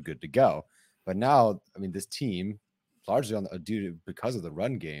guys in and you're good to go. But now, I mean, this team, largely because of the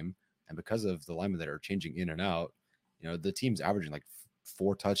run game and because of the linemen that are changing in and out, you know, the team's averaging like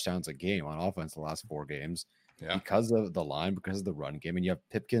 4 touchdowns a game on offense the last 4 games because of the line, because of the run game. And you have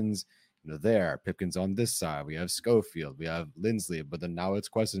Pipkins, you know, Pipkins on this side. We have Schofield, we have Linsley, but then now it's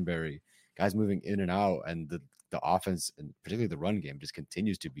Quessenberry. Guys moving in and out, and the offense, and particularly the run game, just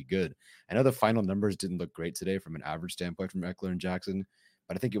continues to be good. I know the final numbers didn't look great today from an average standpoint from Eckler and Jackson,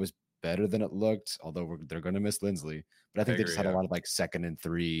 but I think it was better than it looked, although they're going to miss Linsley. But I think they just had a lot of like 2nd and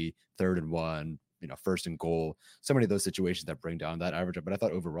 3, 3rd and 1, first and goal, so many of those situations that bring down that average. But I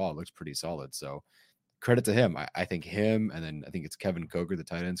thought overall it looks pretty solid. So credit to him. I think him, and then I think it's Kevin Coker, the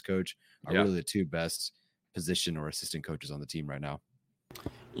tight ends coach, are really the two best position or assistant coaches on the team right now.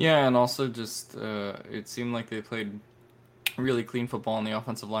 Yeah, and also just it seemed like they played really clean football on the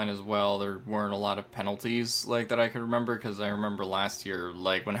offensive line as well. There weren't a lot of penalties like that I can remember, because I remember last year,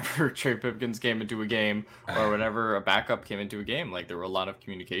 like whenever Trey Pipkins came into a game or whenever a backup came into a game, like there were a lot of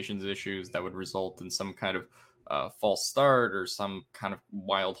communications issues that would result in some kind of false start or some kind of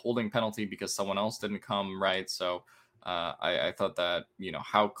wild holding penalty because someone else didn't come right. So I thought that,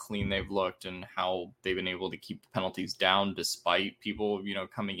 how clean they've looked and how they've been able to keep the penalties down despite people,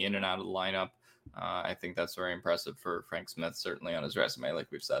 coming in and out of the lineup. I think that's very impressive for Frank Smith, certainly on his resume, like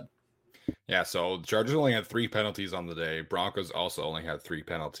we've said. Yeah, so the Chargers only had 3 penalties on the day. Broncos also only had 3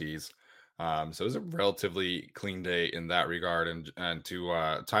 penalties. So it was a relatively clean day in that regard. And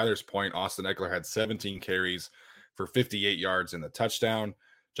to Tyler's point, Austin Eckler had 17 carries for 58 yards in the touchdown.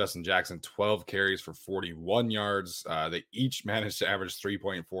 Justin Jackson, 12 carries for 41 yards. They each managed to average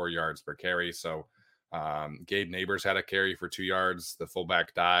 3.4 yards per carry. So Gabe Neighbors had a carry for 2 yards, the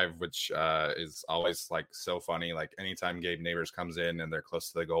fullback dive, which is always like so funny. Like anytime Gabe Neighbors comes in and they're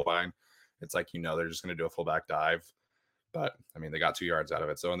close to the goal line, it's like, they're just going to do a fullback dive. But I mean, they got 2 yards out of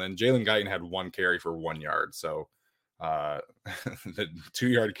it. So, and then Jalen Guyton had 1 carry for 1 yard. So the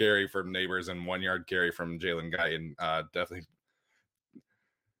 2-yard carry from Neighbors and 1-yard carry from Jalen Guyton definitely.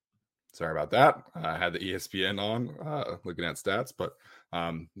 Sorry about that. I had the ESPN on looking at stats, but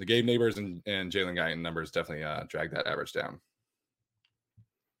the Gabe Neighbors and Jalen Guyton numbers definitely drag that average down.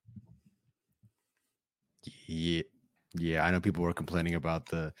 Yeah, I know people were complaining about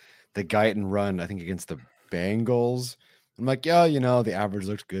the Guyton run, I think, against the Bengals. I'm like, yeah, the average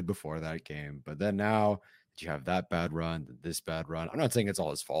looked good before that game, but then now that you have that bad run, this bad run, I'm not saying it's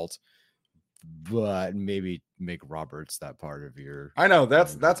all his fault, but maybe make Roberts that part of your. I know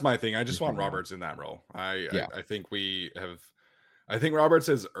that's my thing. I just want Roberts in that role. I think I think Roberts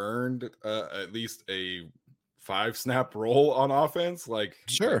has earned at least a 5-snap role on offense. Like,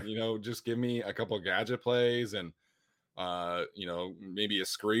 sure, just give me a couple of gadget plays and maybe a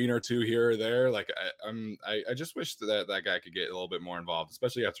screen or 2 here or there. Like I just wish that guy could get a little bit more involved,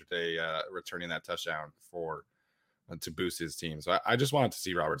 especially after they returning that touchdown to boost his team. So I just wanted to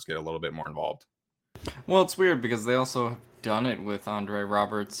see Roberts get a little bit more involved. Well, it's weird because they also have done it with Andre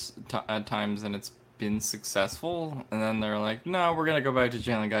Roberts at times, and it's been successful. And then they're like, no, we're going to go back to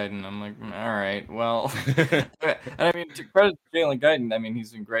Jalen Guyton. I'm like, all right, well. And I mean, to credit Jalen Guyton, I mean,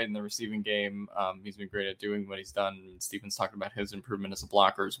 he's been great in the receiving game. He's been great at doing what he's done. Steven's talked about his improvement as a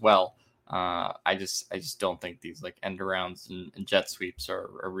blocker as well. I just don't think these like end arounds and jet sweeps are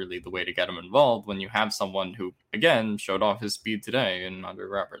really the way to get him involved when you have someone who, again, showed off his speed today in Andre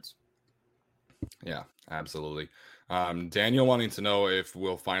Roberts. Yeah, absolutely. Daniel wanting to know if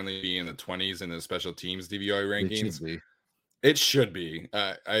we'll finally be in the 20s in the special teams DVOA rankings. It should be.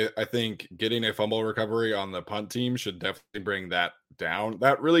 I think getting a fumble recovery on the punt team should definitely bring that down.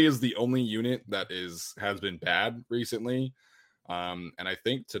 That really is the only unit that has been bad recently. And I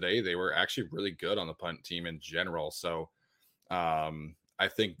think today they were actually really good on the punt team in general. So I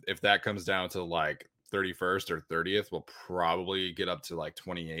think if that comes down to like 31st or 30th, we'll probably get up to like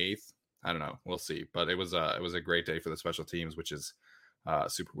 28th. I don't know. We'll see. But it was a great day for the special teams, which is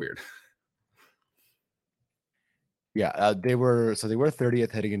super weird. Yeah, they were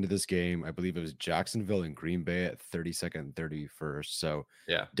 30th heading into this game. I believe it was Jacksonville and Green Bay at 32nd and 31st. So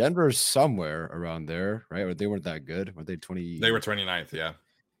yeah, Denver's somewhere around there, right? Or they weren't that good. Were they 20? They were 29th. Yeah.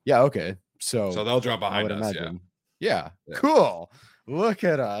 Yeah. Okay. So they'll drop behind us. Imagine. Yeah. Cool. Look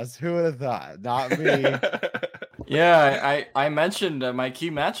at us. Who would have thought? Not me. Yeah, I mentioned my key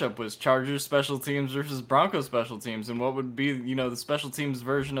matchup was Chargers special teams versus Broncos special teams, and what would be, the special teams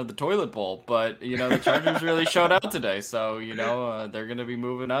version of the toilet bowl. But, the Chargers really showed out today. So, they're going to be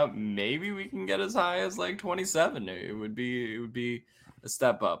moving up. Maybe we can get as high as like 27. It would be a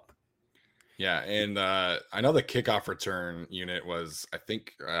step up. Yeah, and I know the kickoff return unit was, I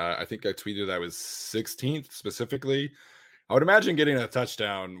think I tweeted that was 16th specifically. I would imagine getting a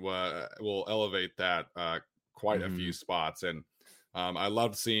touchdown will elevate that quite a few spots. And I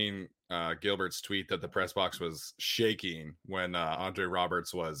loved seeing Gilbert's tweet that the press box was shaking when Andre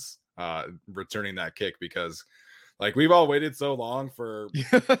Roberts was returning that kick, because like we've all waited so long for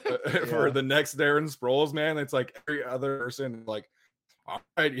the next Darren Sproles, man. It's like every other person like, all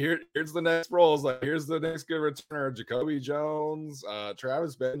right, here's the next Sproles. Like here's the next good returner, Jacoby Jones,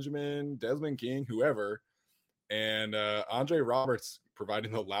 Travis Benjamin, Desmond King, whoever. And Andre Roberts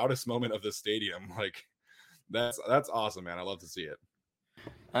providing the loudest moment of the stadium. Like that's awesome, man. I love to see it.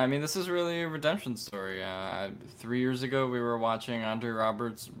 I mean, this is really a redemption story. 3 years ago, we were watching Andre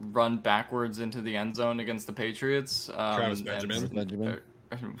Roberts run backwards into the end zone against the Patriots. Travis Benjamin.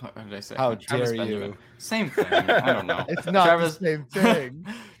 What did I say? How Travis dare Benjamin. you? Same thing. I don't know. It's not Travis, the same thing.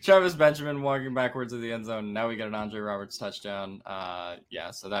 Travis Benjamin walking backwards to the end zone. Now we get an Andre Roberts touchdown.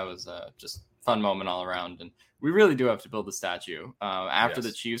 So that was just fun moment all around. And we really do have to build a statue after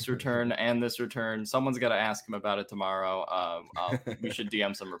the Chiefs return and this return. Someone's got to ask him about it tomorrow. We should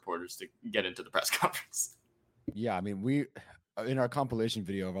DM some reporters to get into the press conference. Yeah, I mean, we in our compilation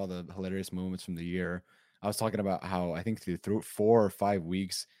video of all the hilarious moments from the year, I was talking about how I think through 4 or 5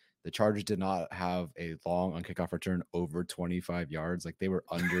 weeks, the Chargers did not have a long on kickoff return over 25 yards. Like they were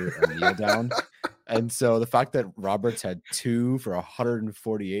under a kneel down. And so the fact that Roberts had 2 for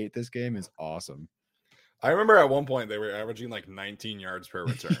 148 this game is awesome. I remember at one point they were averaging like 19 yards per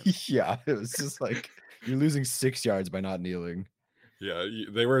return. Yeah, it was just like you're losing 6 yards by not kneeling. Yeah,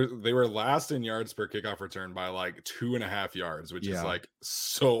 they were last in yards per kickoff return by like 2.5 yards, which is like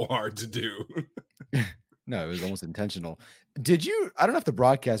so hard to do. No, it was almost intentional. Did you? I don't know if the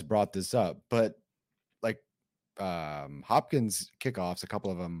broadcast brought this up, but like Hopkins kickoffs, a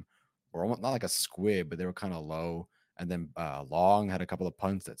couple of them were almost not like a squib, but they were kind of low. And then Long had a couple of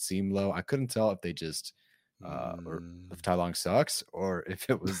punts that seemed low. I couldn't tell if they just or if Ty Long sucks or if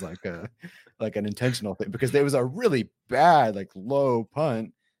it was like an intentional thing, because there was a really bad like low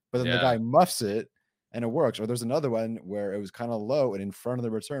punt, but then the guy muffs it and it works. Or there's another one where it was kind of low and in front of the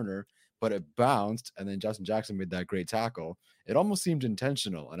returner, but it bounced, and then Justin Jackson made that great tackle. It almost seemed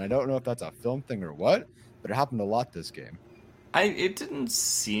intentional, and I don't know if that's a film thing or what, but it happened a lot this game. It didn't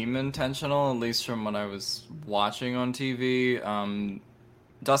seem intentional, at least from what I was watching on TV.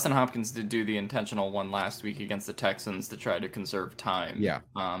 Dustin Hopkins did do the intentional one last week against the Texans to try to conserve time. Yeah.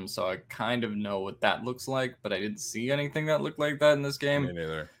 So I kind of know what that looks like, but I didn't see anything that looked like that in this game. Me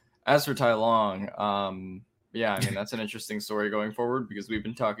neither. As for Ty Long, I mean, that's an interesting story going forward, because we've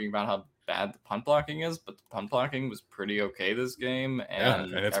been talking about how bad the punt blocking is, but the punt blocking was pretty okay this game.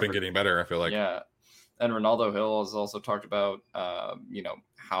 And it's been getting better, I feel like. Yeah. And Ronaldo Hill has also talked about,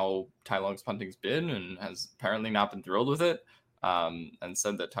 how Ty Long's punting's been, and has apparently not been thrilled with it, and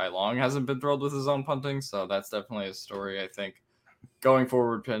said that Ty Long hasn't been thrilled with his own punting. So that's definitely a story, I think, going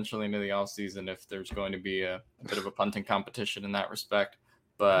forward, potentially into the offseason, if there's going to be a bit of a punting competition in that respect.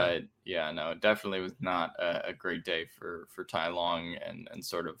 But it definitely was not a great day for Ty Long, and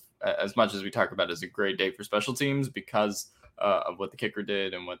sort of, as much as we talk about it as a great day for special teams because of what the kicker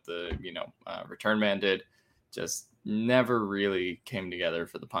did and what the return man did, just never really came together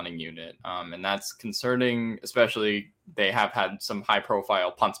for the punting unit, and that's concerning. Especially they have had some high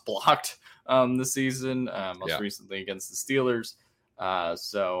profile punts blocked this season, most recently against the Steelers.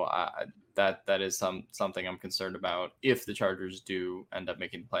 That is something I'm concerned about if the Chargers do end up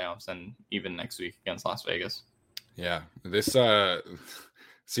making the playoffs, and even next week against Las Vegas. Yeah, this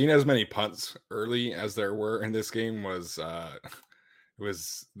seeing as many punts early as there were in this game was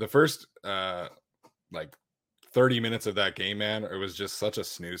the first 30 minutes of that game, man. It was just such a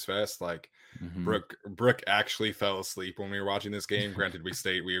snooze fest. Like Brooke actually fell asleep when we were watching this game. Granted, we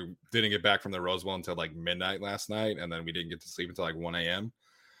didn't get back from the Rose Bowl until like midnight last night, and then we didn't get to sleep until like 1 a.m.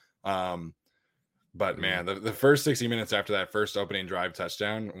 But man, the first 60 minutes after that first opening drive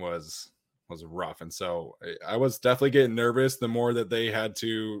touchdown was rough. And so I was definitely getting nervous the more that they had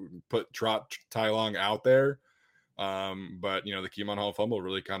to trot Ty Long out there. But the Keemon Hall fumble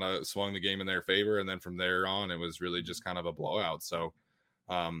really kind of swung the game in their favor. And then from there on, it was really just kind of a blowout. So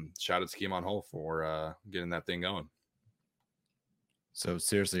shout out to Keemon Hall for getting that thing going. So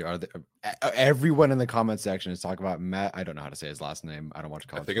seriously, everyone in the comment section is talking about Matt? I don't know how to say his last name. I don't watch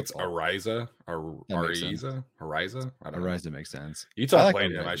college. I think it's Ariza or Ariza. I don't know. Ariza makes sense. Utah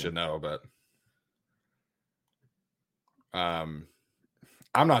played him. I should know, but I'm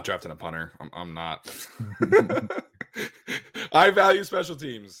not drafting a punter. I'm not. I value special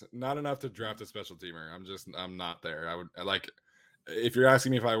teams, not enough to draft a special teamer. I'm not there. I would like, if you're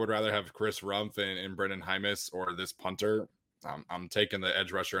asking me if I would rather have Chris Rumph and Brendan Hymas or this punter, I'm taking the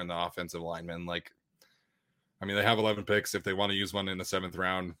edge rusher and the offensive lineman. Like, I mean, they have 11 picks. If they want to use one in the 7th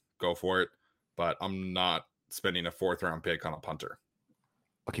round, go for it. But I'm not spending a 4th round pick on a punter.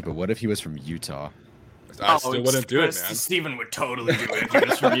 Okay, but what if he was from Utah? I still wouldn't do it, man. Steven would totally do it if he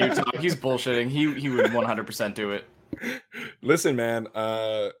was from Utah. He's bullshitting. He would 100% do it. Listen, man,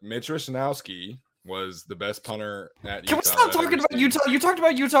 Mitch Wishnowsky was the best punter at Utah. Can we stop talking about Utah? You talked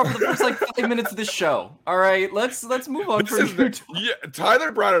about Utah for the first 5 minutes of this show. All right, let's move on from Utah. Yeah,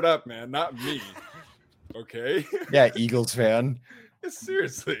 Tyler brought it up, man, not me. Okay. Yeah, Eagles fan.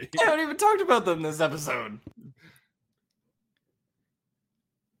 Seriously. I haven't even talked about them this episode.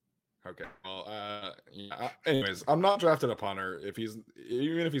 Okay. Well, yeah. Anyways, I'm not drafting a punter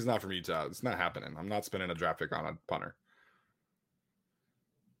even if he's not from Utah. It's not happening. I'm not spending a draft pick on a punter.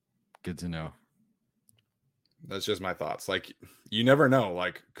 Good to know. That's just my thoughts. Like, you never know.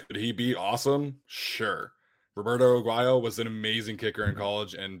 Like, could he be awesome? Sure. Roberto Aguayo was an amazing kicker in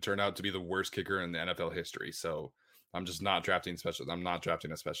college and turned out to be the worst kicker in the NFL history. So I'm just not drafting specialists. I'm not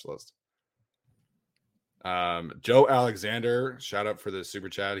drafting a specialist. Joe Alexander, shout out for the super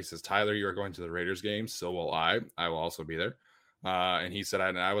chat. He says, Tyler, you are going to the Raiders game. So will I. I will also be there. And he said,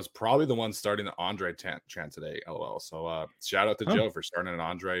 I was probably the one starting the Andre chant today. LOL. So shout out to Joe for starting an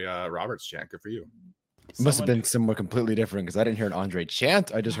Andre Roberts chant. Good for you. It must have been somewhere completely different because I didn't hear an Andre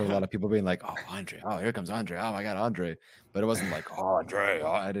chant. I just heard a lot of people being like, "Oh, Andre! Oh, here comes Andre! Oh my God, Andre!" But it wasn't like, "Oh, Andre!"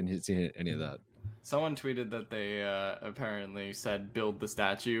 Oh, I didn't see any of that. Someone tweeted that they apparently said "build the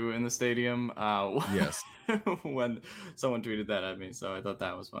statue" in the stadium. Yes. When someone tweeted that at me, so I thought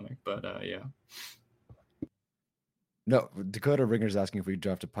that was funny. But yeah. No, Dakota Ringer's asking if we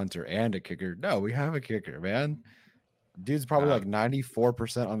draft a punter and a kicker. No, we have a kicker, man. Dude's probably like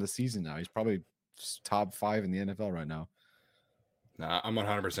 94% on the season now. He's probably top 5 in the NFL right now. Nah, I'm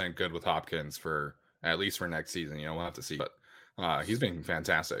 100% good with Hopkins for at least for next season. We'll have to see, but he's been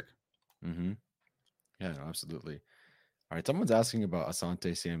fantastic. Mm-hmm. Yeah, no, absolutely. All right, someone's asking about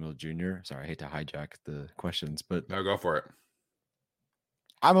Asante Samuel Jr. Sorry, I hate to hijack the questions, but no, go for it.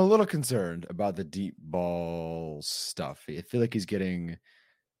 I'm a little concerned about the deep ball stuff. I feel like he's getting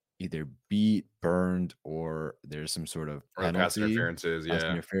either beat, burned, or there's some sort of penalty. Pass interferences,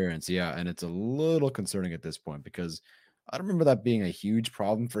 interference, yeah. And it's a little concerning at this point because I don't remember that being a huge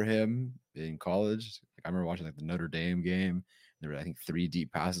problem for him in college. Like, I remember watching like the Notre Dame game. There were, I think, 3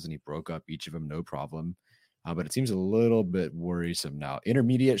 deep passes, and he broke up each of them, no problem. But it seems a little bit worrisome now.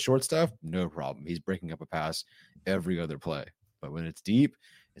 Intermediate short stuff, no problem. He's breaking up a pass every other play. But when it's deep,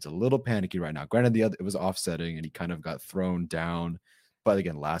 it's a little panicky right now. Granted, it was offsetting, and he kind of got thrown down. But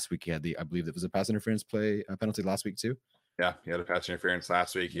again, last week he had I believe it was a pass interference penalty last week too. Yeah, he had a pass interference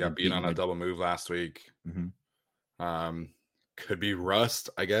last week. He got beat on a double move last week. Mm-hmm. Could be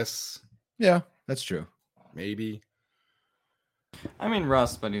rust, I guess. Yeah, that's true. Maybe. I mean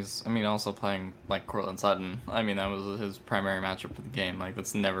rust, but he's also playing like Cortland Sutton. I mean, that was his primary matchup for the game. Like,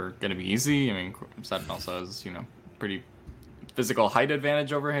 that's never going to be easy. I mean, Sutton also has pretty physical height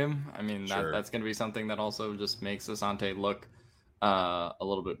advantage over him. I mean, that's going to be something that also just makes Asante look a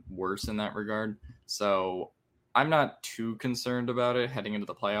little bit worse in that regard. So I'm not too concerned about it heading into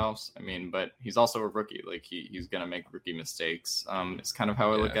the playoffs. I mean, but he's also a rookie. Like, he's going to make rookie mistakes. It's kind of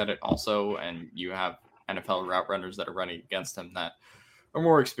how I look at it also. And you have NFL route runners that are running against him that are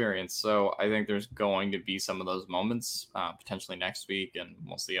more experienced. So I think there's going to be some of those moments potentially next week, and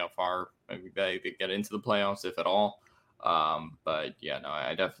we'll see how far they get into the playoffs, if at all. But yeah, no,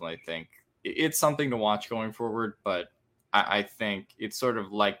 I definitely think it's something to watch going forward. But I think it's sort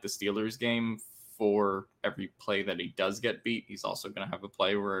of like the Steelers game. For every play that he does get beat, he's also going to have a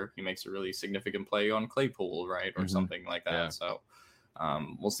play where he makes a really significant play on Claypool, right? Or something like that. Yeah. So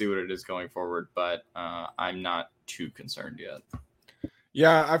we'll see what it is going forward, but I'm not too concerned yet.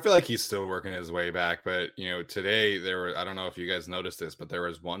 Yeah, I feel like he's still working his way back, but today I don't know if you guys noticed this, but there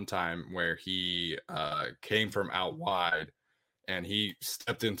was one time where he came from out wide and he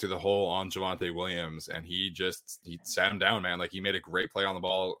stepped into the hole on Javonte Williams, and he sat him down, man. Like, he made a great play on the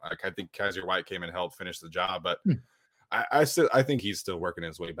ball. I think Kaiser White came and helped finish the job, but I think he's still working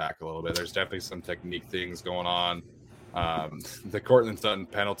his way back a little bit. There's definitely some technique things going on. The Cortland Sutton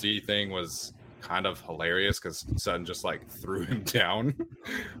penalty thing was kind of hilarious because Sutton just like threw him down.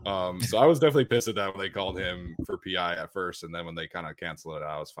 So I was definitely pissed at that when they called him for PI at first, and then when they kind of canceled it,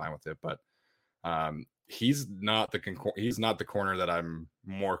 I was fine with it. But he's not the corner that I'm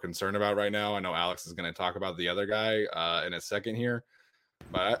more concerned about right now. I know Alex is going to talk about the other guy in a second here,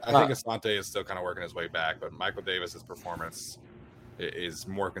 but I think Asante is still kind of working his way back. But Michael Davis's performance is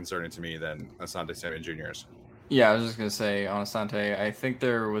more concerning to me than Asante Samuel Jr.'s. Yeah, I was just going to say, on Asante, I think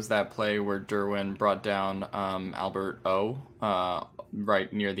there was that play where Derwin brought down Albert O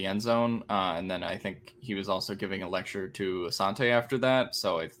right near the end zone. And then I think he was also giving a lecture to Asante after that.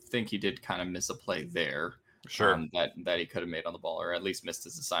 So I think he did kind of miss a play there. Sure. That he could have made on the ball, or at least missed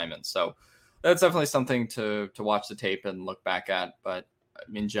his assignment. So that's definitely something to watch the tape and look back at. But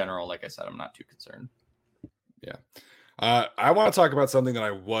in general, like I said, I'm not too concerned. Yeah. I want to talk about something that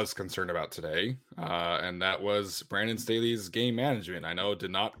I was concerned about today, and that was Brandon Staley's game management. I know it did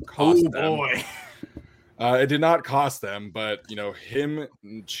not cost them. It did not cost them, but him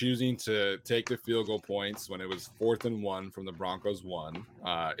choosing to take the field goal points when it was 4th and 1 from the Broncos 1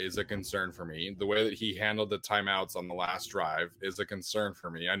 is a concern for me. The way that he handled the timeouts on the last drive is a concern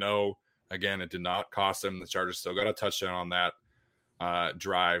for me. I know, again, it did not cost him. The Chargers still got a touchdown on that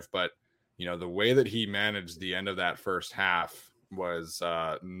drive, but the way that he managed the end of that first half was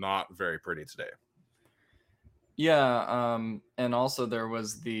not very pretty today. Yeah, and also there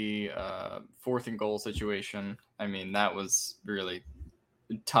was the 4th and goal situation. I mean, that was really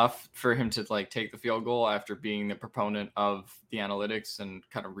tough for him to take the field goal after being the proponent of the analytics and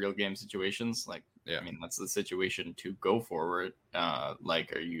kind of real game situations. I mean, that's the situation to go forward. Are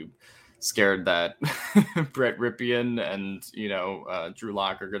you scared that Brett Ripien and Drew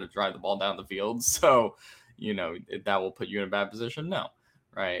Lock are going to drive the ball down the field? So that will put you in a bad position? No.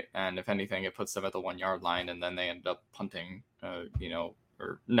 Right. And if anything, it puts them at the 1 yard line, and then they end up punting, or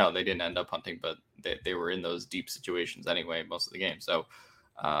no, they didn't end up punting, but they were in those deep situations anyway, most of the game. So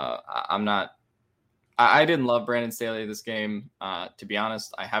I didn't love Brandon Staley this game. To be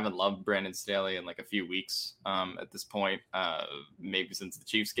honest, I haven't loved Brandon Staley in a few weeks at this point, maybe since the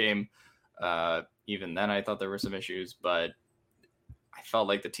Chiefs game. Even then I thought there were some issues, but I felt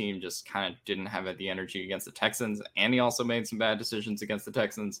like the team just kind of didn't have the energy against the Texans, and he also made some bad decisions against the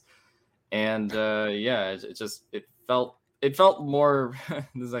Texans. And it felt more.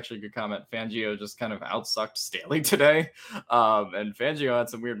 This is actually a good comment. Fangio just kind of outsucked Staley today, and Fangio had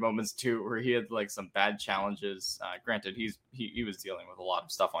some weird moments too, where he had some bad challenges. Granted, he was dealing with a lot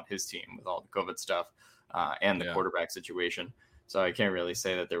of stuff on his team with all the COVID stuff and the quarterback situation, so I can't really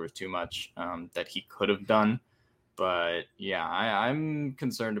say that there was too much that he could have done. But yeah, I'm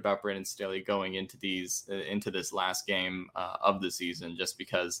concerned about Brandon Staley going into this last game of the season, just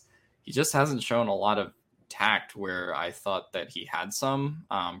because he just hasn't shown a lot of tact where I thought that he had some,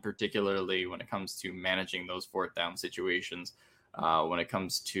 particularly when it comes to managing those 4th down situations, when it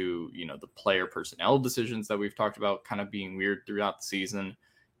comes to the player personnel decisions that we've talked about kind of being weird throughout the season.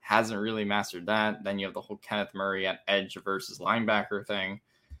 Hasn't really mastered that. Then you have the whole Kenneth Murray at edge versus linebacker thing.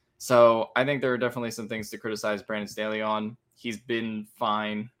 So I think there are definitely some things to criticize Brandon Staley on. He's been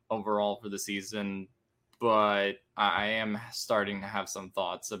fine overall for the season, but I am starting to have some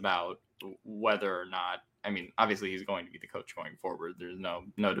thoughts about whether or not, I mean, obviously he's going to be the coach going forward. There's no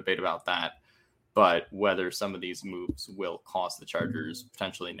debate about that. But whether some of these moves will cost the Chargers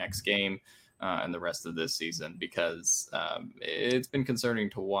potentially next game and the rest of this season, because it's been concerning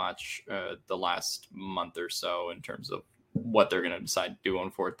to watch the last month or so in terms of what they're going to decide to do on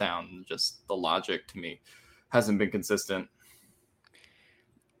 4th down. Just the logic to me hasn't been consistent.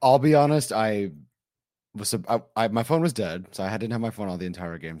 I'll be honest. My phone was dead, so I didn't have my phone on the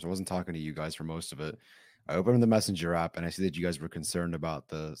entire game. So I wasn't talking to you guys for most of it. I opened the Messenger app and I see that you guys were concerned about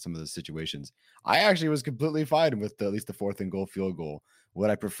some of the situations. I actually was completely fine with at least the 4th and goal field goal. Would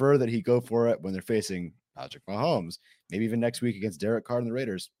I prefer that he go for it when they're facing Patrick Mahomes, maybe even next week against Derek Carr and the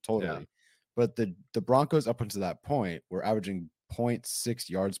Raiders? Totally. Yeah. But the Broncos up until that point were averaging 0.6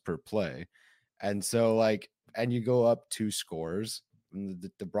 yards per play. And so and you go up 2 scores.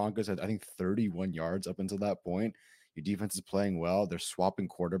 And the Broncos had, I think, 31 yards up until that point. Your defense is playing well. They're swapping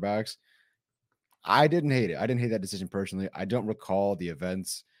quarterbacks. I didn't hate it. I didn't hate that decision personally. I don't recall the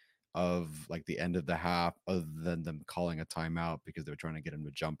events of the end of the half other than them calling a timeout because they were trying to get him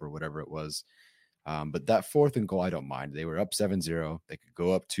to jump or whatever it was. But that 4th and goal, I don't mind. They were up 7-0. They could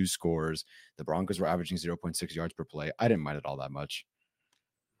go up 2 scores. The Broncos were averaging 0.6 yards per play. I didn't mind it all that much.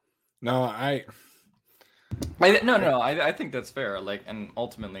 No, I think that's fair. And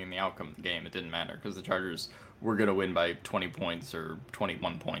ultimately in the outcome of the game, it didn't matter because the Chargers were going to win by 20 points or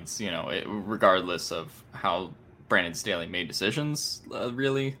 21 points, regardless of how Brandon Staley made decisions,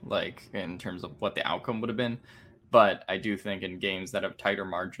 really, in terms of what the outcome would have been. But I do think in games that have tighter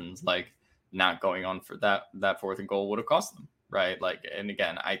margins, not going on for that 4th and goal would have cost them, right? And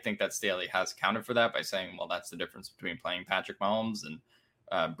again, I think that Staley has accounted for that by saying, well, that's the difference between playing Patrick Mahomes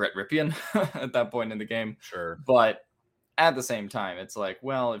and Brett Ripien at that point in the game. Sure. But at the same time, it's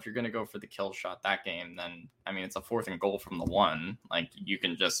well, if you're going to go for the kill shot that game, then, I mean, it's a 4th and goal from the 1. You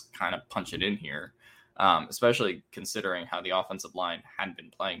can just kind of punch it in here, especially considering how the offensive line had been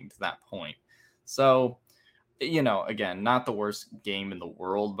playing to that point. So, again, not the worst game in the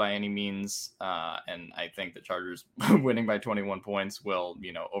world by any means. And I think the Chargers winning by 21 points will,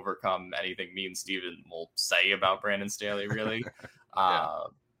 overcome anything me and Steven will say about Brandon Staley, really.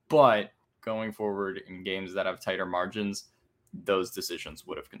 But going forward in games that have tighter margins, those decisions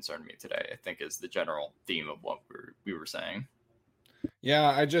would have concerned me today, I think, is the general theme of what we were saying. Yeah,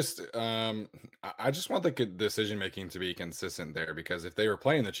 I just want the decision making to be consistent there, because if they were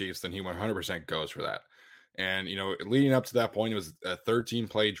playing the Chiefs, then he 100% goes for that. And, leading up to that point, it was a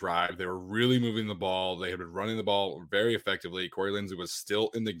 13-play drive. They were really moving the ball. They had been running the ball very effectively. Corey Lindsey was still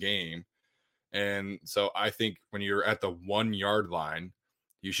in the game. And so I think when you're at the 1 yard line,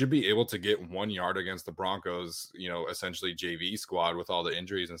 you should be able to get 1 yard against the Broncos, essentially JV squad with all the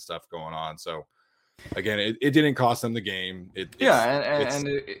injuries and stuff going on. So again, it didn't cost them the game. And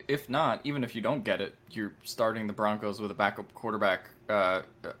if not, even if you don't get it, you're starting the Broncos with a backup quarterback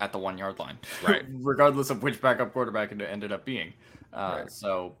at the 1 yard line, right? Regardless of which backup quarterback it ended up being. Right.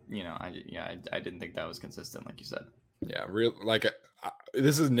 So I didn't think that was consistent, like you said. Yeah,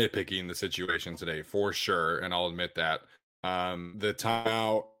 this is nitpicking the situation today for sure, and I'll admit that. The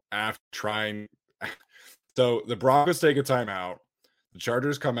timeout after trying, so the Broncos take a timeout. The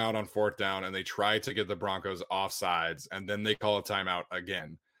Chargers come out on 4th down and they try to get the Broncos offsides, and then they call a timeout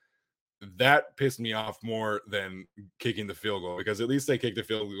again. That pissed me off more than kicking the field goal, because at least they kick the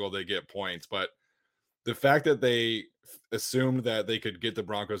field goal, they get points. But the fact that they assumed that they could get the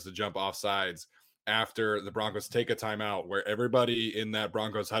Broncos to jump offsides after the Broncos take a timeout, where everybody in that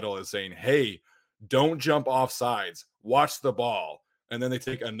Broncos huddle is saying, hey, don't jump offsides, watch the ball. And then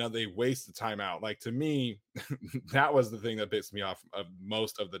they waste the timeout. Like, to me, that was the thing that pissed me off of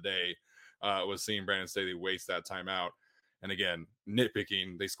most of the day, was seeing Brandon Staley waste that timeout. And again,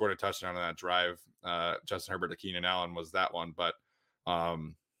 nitpicking, they scored a touchdown on that drive. Justin Herbert to Keenan Allen was that one. But,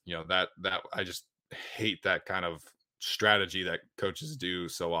 that I just hate that kind of strategy that coaches do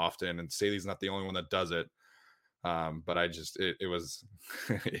so often. And Staley's not the only one that does it. But it was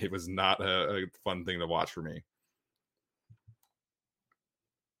it was not a fun thing to watch for me.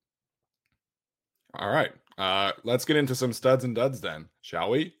 All right. Let's get into some studs and duds then, shall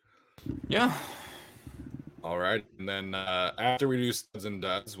we? Yeah. All right. And then after we do studs and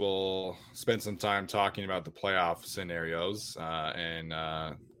duds, we'll spend some time talking about the playoff scenarios and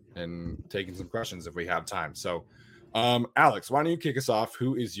taking some questions if we have time. So, Alex, why don't you kick us off?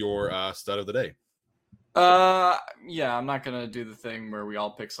 Who is your stud of the day? Yeah, I'm not gonna do the thing where we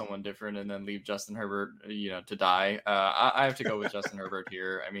all pick someone different and then leave Justin Herbert, to die. I have to go with Justin Herbert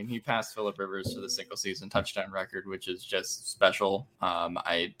here. I mean, he passed Phillip Rivers for the single season touchdown record, which is just special.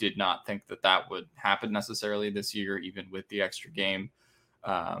 I did not think that would happen necessarily this year, even with the extra game.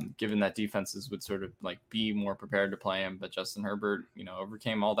 Given that defenses would sort of be more prepared to play him, but Justin Herbert,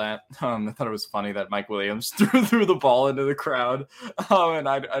 overcame all that. I thought it was funny that Mike Williams threw the ball into the crowd, and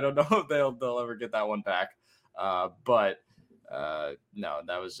I don't know if they'll ever get that one back. But no,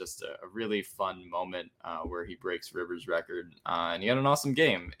 that was just a really fun moment where he breaks Rivers' record, and he had an awesome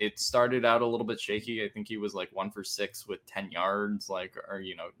game. It started out a little bit shaky. I think he was 1 for 6 with 10 yards,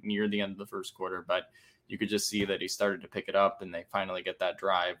 near the end of the first quarter, but you could just see that he started to pick it up, and they finally get that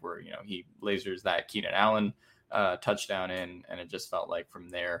drive where, he lasers that Keenan Allen touchdown in, and it just felt like from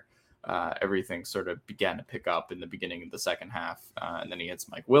there, everything sort of began to pick up in the beginning of the second half. And then he hits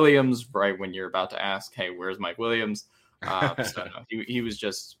Mike Williams right when you're about to ask, hey, where's Mike Williams? So no, he was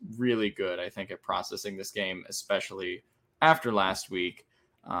just really good, I think, at processing this game, especially after last week.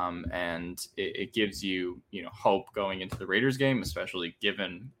 And it gives you, hope going into the Raiders game, especially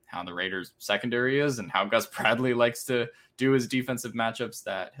given how the Raiders secondary is and how Gus Bradley likes to do his defensive matchups,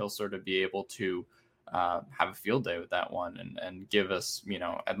 that he'll sort of be able to have a field day with that one and give us,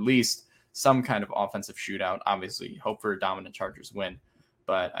 at least some kind of offensive shootout. Obviously, hope for a dominant Chargers win,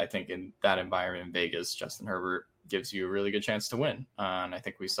 but I think in that environment in Vegas, Justin Herbert gives you a really good chance to win. And I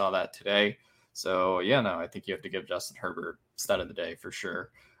think we saw that today. So yeah, no, I think you have to give Justin Herbert stud of the day for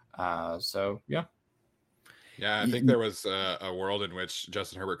sure. So yeah. Yeah, I think there was a world in which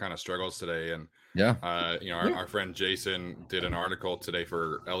Justin Herbert kind of struggles today. And our friend Jason did an article today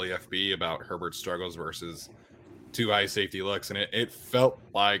for LEFB about Herbert's struggles versus 2 high safety looks. And it felt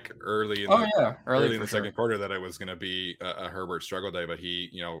like early in the second quarter that it was going to be a Herbert struggle day, but he,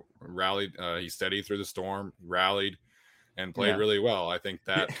 rallied, he steadied through the storm, rallied and played really well. I think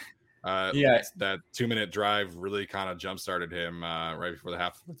that that 2-minute drive really kind of jump-started him right before the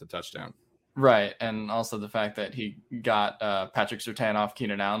half with the touchdown. Right, and also the fact that he got Patrick Surtain off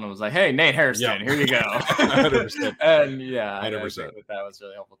Keenan Allen and was like, hey, Nate Hairston, here you go. 100%. And yeah, 100%. I think that was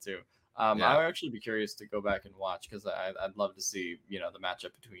really helpful too. I would actually be curious to go back and watch, because I'd love to see, the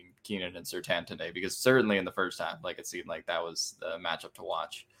matchup between Keenan and Surtain today, because certainly in the first half, it seemed like that was the matchup to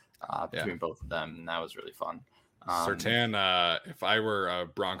watch between both of them, and that was really fun. Surtain, if I were a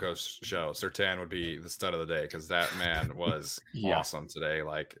Broncos show, Surtain would be the stud of the day, because that man was awesome today.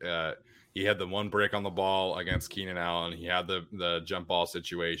 He had the one break on the ball against Keenan Allen. He had the jump ball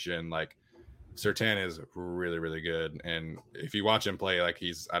situation. Surtain is really, really good. And if you watch him play, I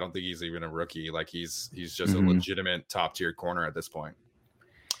don't think he's even a rookie. He's just a legitimate top tier corner at this point.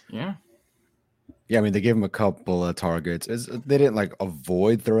 Yeah. Yeah, I mean, they gave him a couple of targets. They didn't like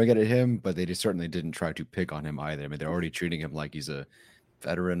avoid throwing it at him, but they just certainly didn't try to pick on him either. I mean, they're already treating him like he's a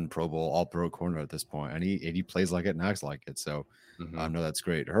veteran Pro Bowl, All Pro corner at this point, and he plays like it and acts like it. So, Mm-hmm. no, that's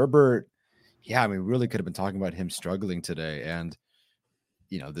great. Herbert, yeah, I mean, we really could have been talking about him struggling today, and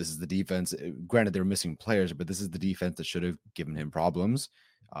this is the defense. Granted, they're missing players, but this is the defense that should have given him problems.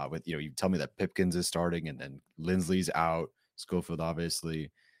 With you tell me that Pipkins is starting, and then Lindsley's out, Schofield obviously,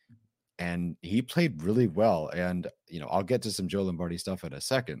 and he played really well. And I'll get to some Joe Lombardi stuff in a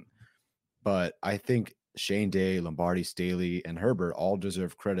second, but I think Shane Day, Lombardi, Staley, and Herbert all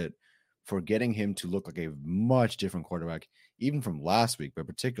deserve credit for getting him to look like a much different quarterback, even from last week, but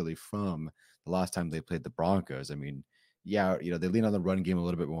particularly from the last time they played the Broncos. I mean, yeah, they lean on the run game a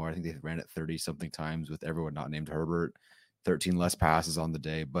little bit more. I think they ran it 30 something times with everyone not named Herbert, 13 less passes on the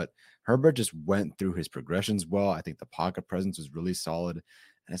day. But Herbert just went through his progressions well. I think the pocket presence was really solid.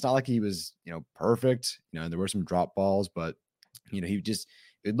 And it's not like he was, perfect, and there were some drop balls, but,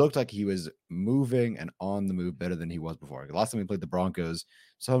 it looked like he was moving and on the move better than he was before. The last time he played the Broncos,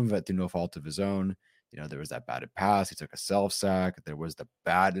 some of it through no fault of his own. There was that batted pass. He took a self sack. There was the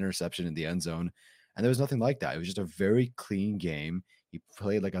bad interception in the end zone. And there was nothing like that. It was just a very clean game. He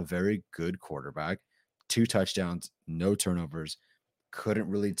played like a very good quarterback, 2 touchdowns, no turnovers. Couldn't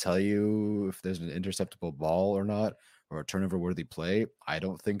really tell you if there's an interceptable ball or not, or a turnover worthy play. I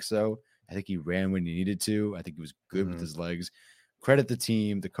don't think so. I think he ran when he needed to. I think he was good with his legs. Credit the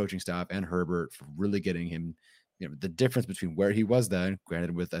team, the coaching staff, and Herbert for really getting him, the difference between where he was then,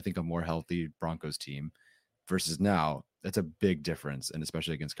 granted with, I think, a more healthy Broncos team versus now. That's a big difference, and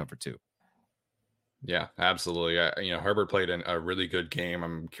especially against Comfort 2. Yeah, absolutely. Herbert played a really good game.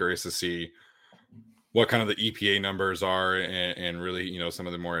 I'm curious to see what kind of the EPA numbers are and really, some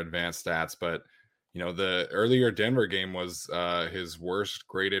of the more advanced stats. But, the earlier Denver game was his worst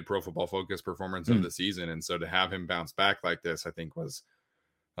graded Pro Football Focus performance of the season. And so to have him bounce back like this, I think was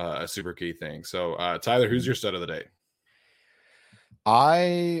a super key thing. So, Tyler, who's your stud of the day?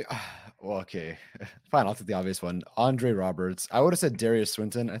 Okay, fine. I'll take the obvious one. Andre Roberts. I would have said Darius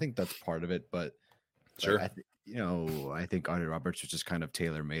Swinton. I think that's part of it, but sure. I think Andre Roberts was just kind of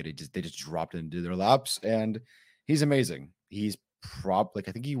tailor made. They just dropped into their laps, and he's amazing. He's I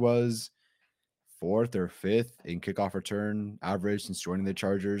think he was 4th or 5th in kickoff return average since joining the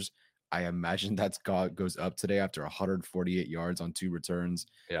Chargers. I imagine goes up today after 148 yards on 2 returns,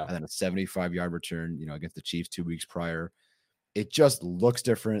 yeah, and then a 75-yard return, against the Chiefs 2 weeks prior. It just looks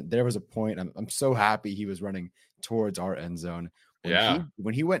different. There was a point. I'm so happy he was running towards our end zone.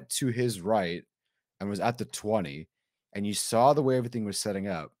 When he went to his right and was at the 20, and you saw the way everything was setting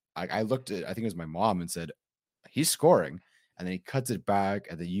up. I looked at, I think it was my mom, and said, he's scoring. And then he cuts it back,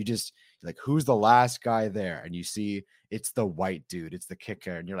 and then you're like, who's the last guy there? And you see it's the white dude, it's the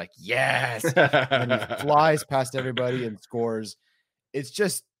kicker, and you're like, yes. And then he flies past everybody and scores. It's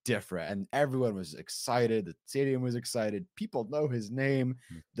just different, and everyone was excited. The stadium was excited. People know his name.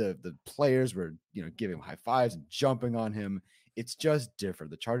 The players were giving him high fives and jumping on him. It's just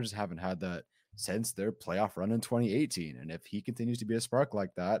different. The Chargers haven't had that since their playoff run in 2018, and if he continues to be a spark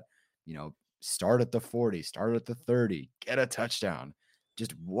like that, start at the 40, start at the 30, get a touchdown.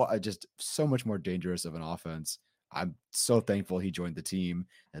 Just so much more dangerous of an offense. I'm so thankful he joined the team,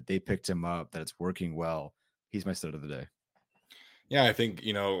 that they picked him up, that it's working well. He's my stud of the day. Yeah, I think,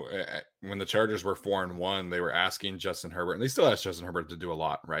 when the Chargers were 4-1, they were asking Justin Herbert, and they still ask Justin Herbert to do a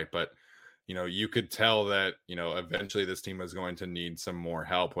lot, right? But, you could tell that, eventually this team is going to need some more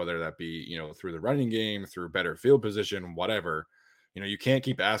help, whether that be, through the running game, through better field position, whatever. You can't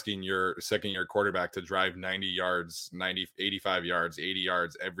keep asking your second-year quarterback to drive 90 yards, 85 yards, 80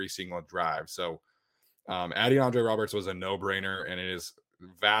 yards every single drive. So adding Andre Roberts was a no-brainer, and it has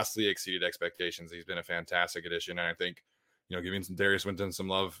vastly exceeded expectations. He's been a fantastic addition, and I think, giving some Darius Swinton some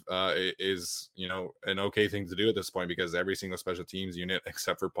love is, an okay thing to do at this point, because every single special teams unit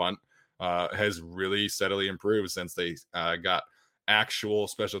except for punt has really steadily improved since they got actual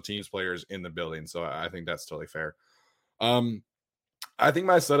special teams players in the building. So I think that's totally fair. I think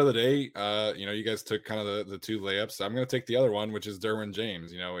my stud of the day, you guys took kind of the 2 layups. I'm going to take the other one, which is Derwin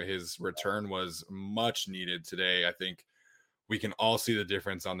James. His return was much needed today. I think we can all see the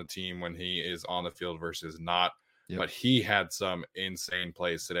difference on the team when he is on the field versus not. Yep. But he had some insane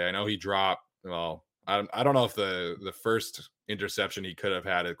plays today. I know he dropped. Well, I don't know if the first interception he could have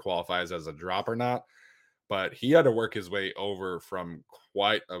had, it qualifies as a drop or not, but he had to work his way over from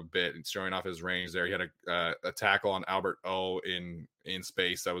quite a bit and showing off his range there. He had a tackle on Albert O in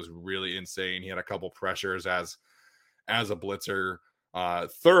space that was really insane. He had a couple pressures as a blitzer.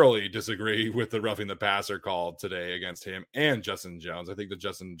 thoroughly disagree with the roughing the passer call today against him and Justin Jones. I think the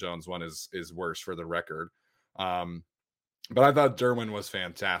Justin Jones one is worse for the record. But I thought Derwin was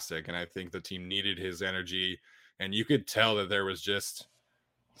fantastic, and I think the team needed his energy. And you could tell that there was just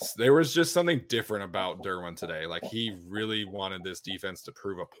something different about Derwin today. Like, he really wanted this defense to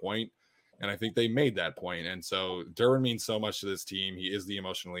prove a point, and I think they made that point. And so Derwin means so much to this team. He is the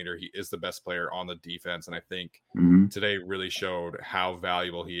emotional leader. He is the best player on the defense, and I think today really showed how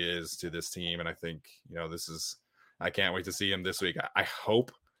valuable he is to this team. And I think, I can't wait to see him this week. I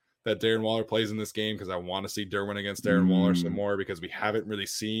hope that Darren Waller plays in this game, because I want to see Derwin against Darren Waller some more, because we haven't really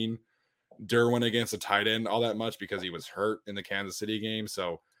seen Derwin against a tight end all that much because he was hurt in the Kansas City game.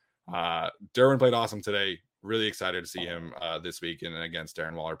 So Derwin played awesome today. Really excited to see him this week and against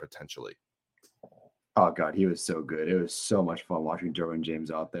Darren Waller potentially. Oh God, he was so good. It was so much fun watching Derwin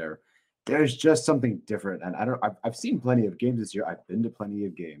James out there. There's just something different. And I've seen plenty of games this year. I've been to plenty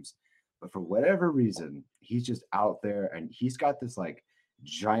of games, but for whatever reason, he's just out there and he's got this like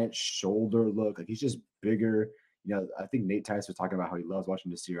giant shoulder look. Like, he's just bigger. I think Nate Tice was talking about how he loves watching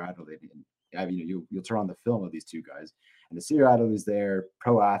Nasir Adderley. You'll turn on the film of these two guys, and Nasir Adderley's there,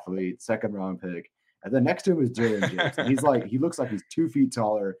 pro athlete, second round pick, and then next to him is Derwin James. And he looks like he's 2 feet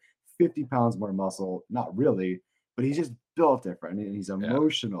taller, 50 pounds more muscle. Not really, but he's just built different, and he's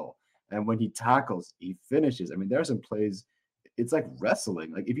emotional. Yeah. And when he tackles, he finishes. I mean, there are some plays. It's like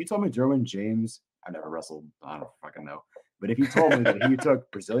wrestling. Like, if you told me Derwin James, I never wrestled. I don't fucking know. But if you told me that he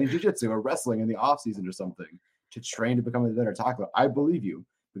took Brazilian Jiu-Jitsu or wrestling in the offseason or something to train to become a better tackler, I believe you.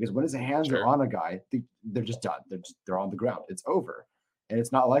 Because when his hands are on a guy, they're just done. They're on the ground. It's over. And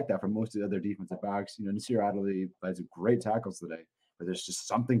it's not like that for most of the other defensive backs. Nasir Adderley plays great tackles today, but there's just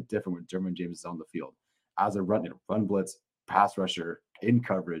something different when Derwin James is on the field. As a run blitz, pass rusher, in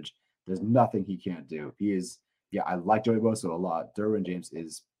coverage, there's nothing he can't do. He is, I like Joey Bosa a lot. Derwin James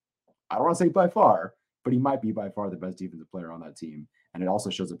is, I don't want to say by far, but he might be by far the best defensive player on that team. And it also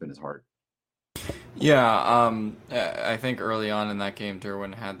shows up in his heart. Yeah, I think early on in that game,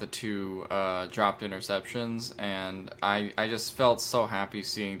 Derwin had the 2 dropped interceptions, and I just felt so happy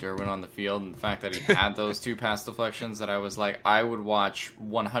seeing Derwin on the field, and the fact that he had those 2 pass deflections, that I was like, I would watch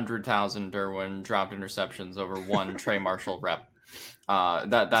 100,000 Derwin dropped interceptions over 1 Trey Marshall rep.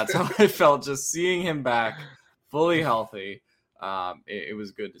 That's how I felt, just seeing him back fully healthy. It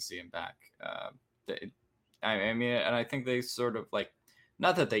was good to see him back. I mean, and I think they sort of like,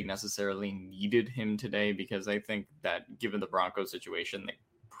 not that they necessarily needed him today, because I think that given the Broncos situation, they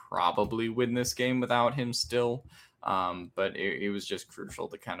probably win this game without him still. But it was just crucial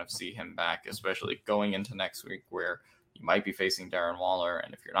to kind of see him back, especially going into next week where you might be facing Darren Waller.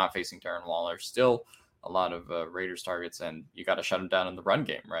 And if you're not facing Darren Waller, still a lot of Raiders targets, and you got to shut him down in the run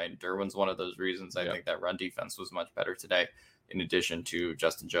game, right? Derwin's one of those reasons. I think that run defense was much better today, in addition to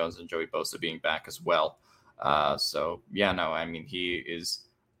Justin Jones and Joey Bosa being back as well. I mean, he is,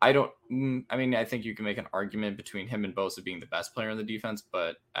 I think you can make an argument between him and Bosa being the best player in the defense,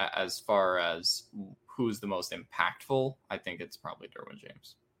 but as far as who's the most impactful, I think it's probably Derwin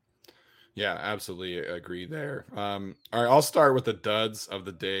James. Yeah, absolutely agree there. All right, I'll start with the duds of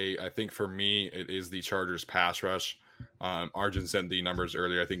the day. I think for me, it is the Chargers pass rush. Arjun sent the numbers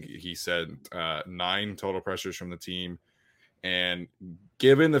earlier. I think he said 9 total pressures from the team. And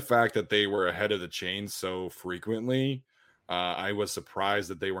given the fact that they were ahead of the chain so frequently, I was surprised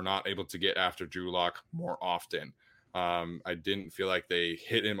that they were not able to get after Drew Lock more often. I didn't feel like they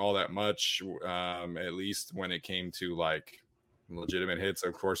hit him all that much, at least when it came to like legitimate hits.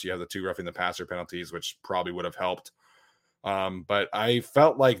 Of course, you have the 2 roughing the passer penalties, which probably would have helped. But I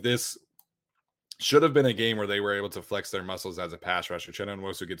felt like this should have been a game where they were able to flex their muscles as a pass rusher. Chenna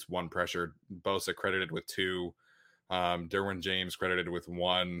Nwosu gets 1 pressure, Bosa credited with 2. Derwin James credited with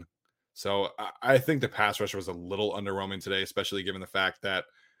 1. So I think the pass rush was a little underwhelming today, especially given the fact that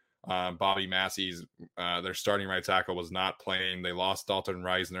Bobby Massey's their starting right tackle was not playing. They lost Dalton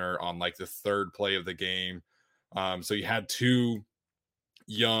Reisner on like the 3rd play of the game. So you had 2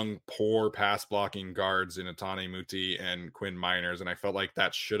 young, poor pass blocking guards in Atani Muti and Quinn Miners, and I felt like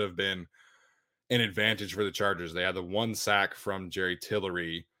that should have been an advantage for the Chargers. They had the 1 sack from Jerry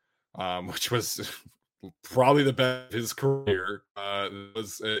Tillery, which was probably the best of his career. It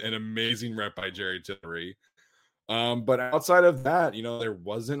was an amazing rep by Jerry Tillery. But outside of that, there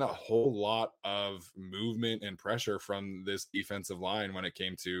wasn't a whole lot of movement and pressure from this defensive line when it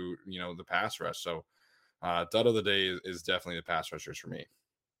came to, the pass rush. So dud of the day is definitely the pass rushers for me.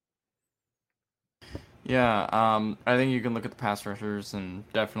 Yeah, I think you can look at the pass rushers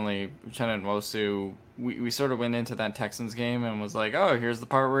and definitely Uchenna Nwosu. We sort of went into that Texans game and was like, oh, here's the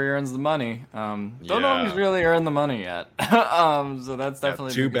part where he earns the money. Don't know if he's Yeah. really earned the money yet. So that's Yeah.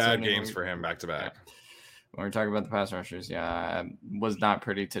 definitely Two been bad concerning. games for him back to Yeah. back. When we're talking about the pass rushers, yeah, was not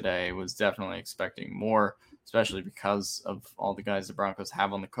pretty today. Was definitely expecting more, especially because of all the guys the Broncos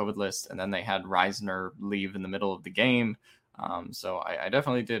have on the COVID list, and then they had Reisner leave in the middle of the game. So I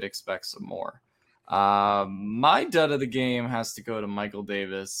definitely did expect some more. My dud of the game has to go to Michael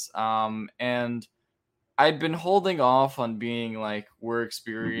Davis. And I'd been holding off on being like, we're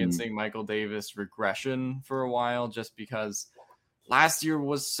experiencing Michael Davis regression for a while just because last year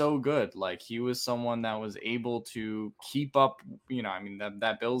was so good. Like, he was someone that was able to keep up. I mean,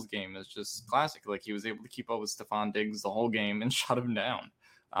 that Bills game is just classic. Like, he was able to keep up with Stephon Diggs the whole game and shut him down.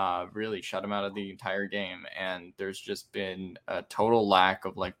 Really shut him out of the entire game. And there's just been a total lack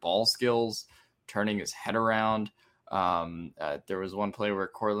of like ball skills, turning his head around. There was one play where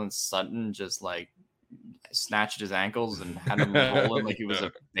Cortland Sutton just like snatched his ankles and had him rolling like he was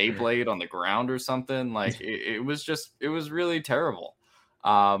a Beyblade on the ground or something. Like it was really terrible.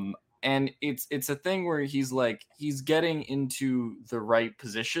 And it's a thing where he's getting into the right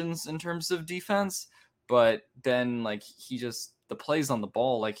positions in terms of defense, but then like the plays on the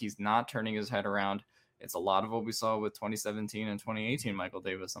ball, like he's not turning his head around. It's a lot of what we saw with 2017 and 2018 Michael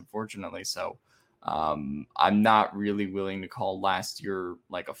Davis, unfortunately. So I'm not really willing to call last year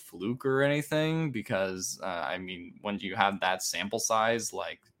like a fluke or anything because I mean, when you have that sample size,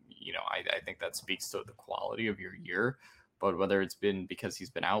 like, I think that speaks to the quality of your year. But whether it's been because he's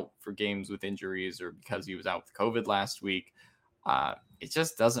been out for games with injuries or because he was out with COVID last week, it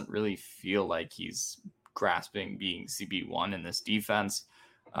just doesn't really feel like he's grasping being CB1 in this defense,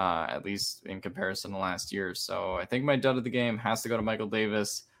 at least in comparison to last year. So I think my dud of the game has to go to Michael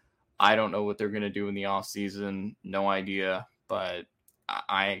Davis. I don't know what they're going to do in the offseason. No idea. But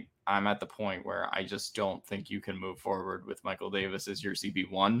I'm at the point where I just don't think you can move forward with Michael Davis as your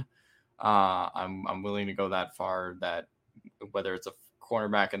CB1. I'm willing to go that far that whether it's a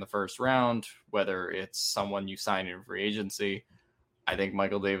cornerback in the first round, whether it's someone you sign in free agency, I think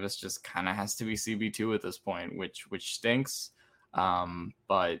Michael Davis just kind of has to be CB2 at this point, which stinks.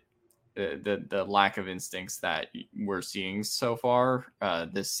 But the lack of instincts that we're seeing so far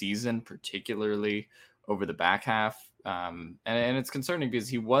this season, particularly over the back half. And it's concerning because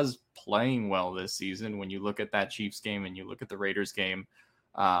he was playing well this season. When you look at that Chiefs game and you look at the Raiders game,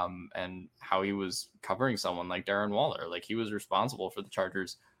 and how he was covering someone like Darren Waller, like he was responsible for the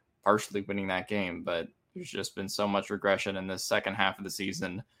Chargers partially winning that game. But there's just been so much regression in this second half of the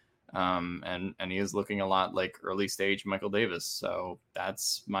season. And he is looking a lot like early stage Michael Davis. So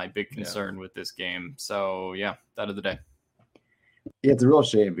that's my big concern with this game. So yeah, that of the day. Yeah, it's a real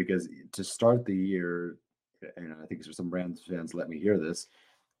shame because to start the year, and I think some Rams fans let me hear this,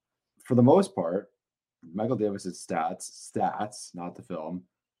 for the most part, Michael Davis's stats, not the film,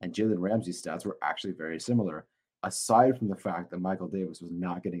 and Jalen Ramsey's stats were actually very similar, aside from the fact that Michael Davis was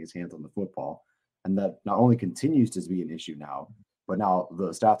not getting his hands on the football. And that not only continues to be an issue now, but now the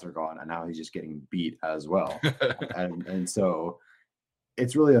stats are gone and now he's just getting beat as well. and so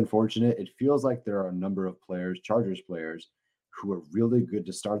it's really unfortunate. It feels like there are a number of players, Chargers players, who are really good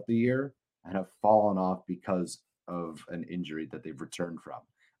to start the year and have fallen off because of an injury that they've returned from.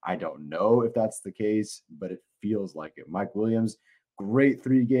 I don't know if that's the case, but it feels like it. Mike Williams, great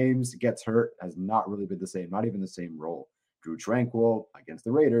 3 games, gets hurt, has not really been the same, not even the same role. Drew Tranquil against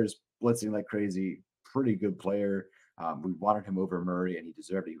the Raiders, blitzing like crazy, pretty good player. We wanted him over Murray, and he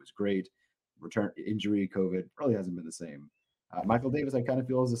deserved it. He was great. Return injury, COVID, really hasn't been the same. Michael Davis, I kind of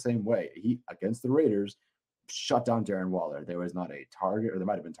feel is the same way. He, against the Raiders, shut down Darren Waller. There was not a target, or there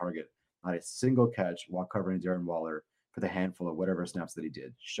might have been target, not a single catch while covering Darren Waller for the handful of whatever snaps that he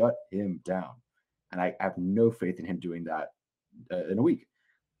did. Shut him down. And I have no faith in him doing that in a week.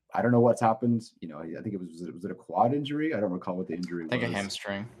 I don't know what's happened. I think was it a quad injury? I don't recall what the injury was. I think a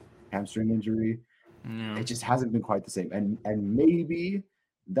hamstring. Hamstring injury. Yeah. It just hasn't been quite the same. And maybe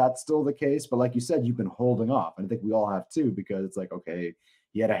that's still the case. But like you said, you've been holding off. And I think we all have too, because it's like, okay,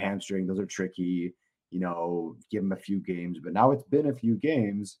 he had a hamstring. Those are tricky. Give him a few games. But now it's been a few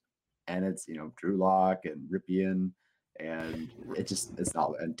games, and it's, Drew Lock and Ripien, and it's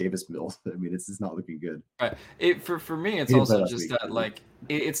not, and Davis Mills. I mean, it's just not looking good. Right. For me, it's also just that like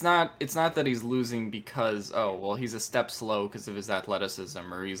it's not that he's losing because he's a step slow because of his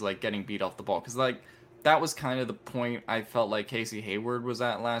athleticism, or he's like getting beat off the ball, because like that was kind of the point I felt like Casey Hayward was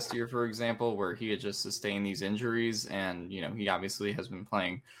at last year, for example, where he had just sustained these injuries, and he obviously has been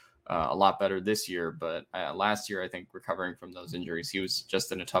playing a lot better this year. But last year, I think recovering from those injuries, he was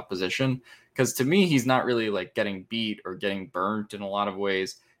just in a tough position because to me, he's not really like getting beat or getting burnt in a lot of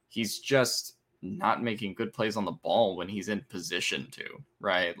ways. He's just not making good plays on the ball when he's in position to,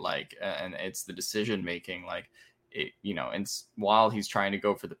 right? Like, and it's the decision making, like, and while he's trying to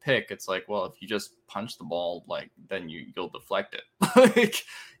go for the pick, it's like, well, if you just punch the ball, like, then you'll deflect it. Like,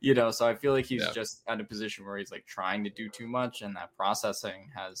 so I feel like he's just at a position where he's like trying to do too much, and that processing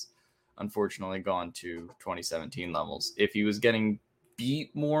has unfortunately gone to 2017 levels. If he was getting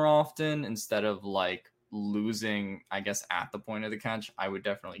beat more often instead of like losing, I guess, at the point of the catch, I would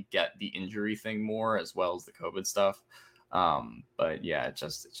definitely get the injury thing more as well as the COVID stuff. But yeah, it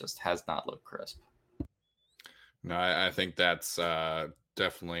just has not looked crisp. No, I think that's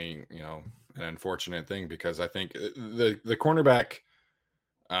definitely, an unfortunate thing because I think the cornerback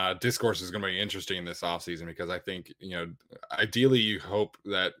discourse is going to be interesting this offseason because I think, ideally you hope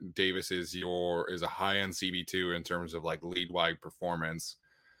that Davis is a high end CB2 in terms of like lead wide performance.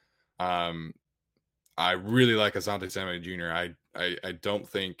 I really like Asante Samuel Jr. I don't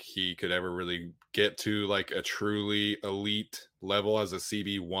think he could ever really get to like a truly elite level as a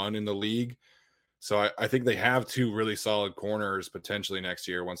CB1 in the league. So I think they have two really solid corners potentially next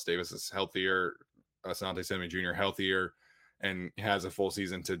year once Davis is healthier, Asante Samuel Jr. healthier, and has a full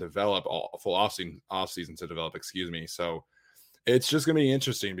season to develop, full off season to develop, So it's just going to be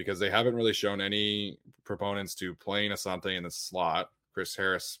interesting because they haven't really shown any proponents to playing Asante in the slot. Chris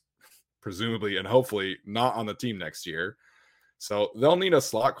Harris, presumably and hopefully not on the team next year. So they'll need a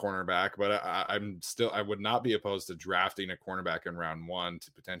slot cornerback, but I would not be opposed to drafting a cornerback in round 1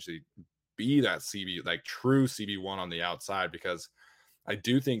 to potentially be that CB, like true CB1 on the outside, because I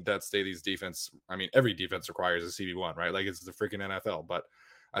do think that Staley's defense, I mean, every defense requires a CB1, right? Like it's the freaking NFL, but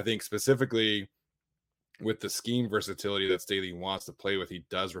I think specifically with the scheme versatility that Staley wants to play with, he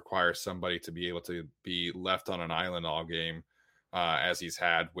does require somebody to be able to be left on an island all game, as he's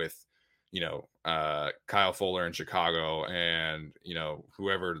had with, Kyle Fuller in Chicago and,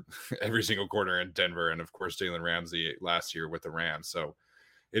 whoever, every single corner in Denver. And of course, Jalen Ramsey last year with the Rams. So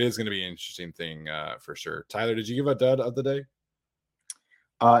it is going to be an interesting thing for sure. Tyler, did you give a dud of the day?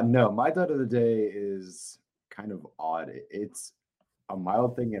 No, my dud of the day is kind of odd. It's a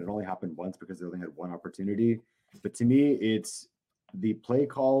mild thing and it only happened once because they only had one opportunity. But to me, it's the play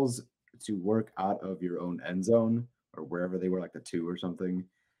calls to work out of your own end zone or wherever they were, like the 2 or something.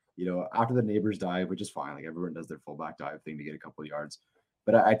 After the neighbors dive, which is fine. Like everyone does their fullback dive thing to get a couple of yards.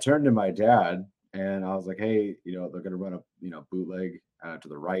 But I turned to my dad and I was like, hey, they're going to run a bootleg to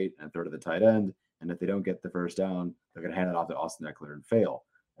the right and throw to the tight end. And if they don't get the first down, they're going to hand it off to Austin Eckler and fail.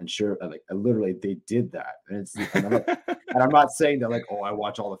 And sure, literally they did that. And I'm not saying that like, oh, I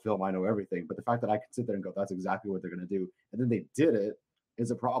watch all the film, I know everything. But the fact that I can sit there and go, that's exactly what they're going to do. And then they did it is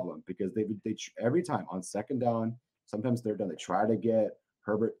a problem because they every time on second down, sometimes third down, they try to get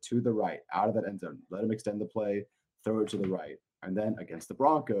Herbert to the right, out of that end zone, let him extend the play, throw it to the right. And then against the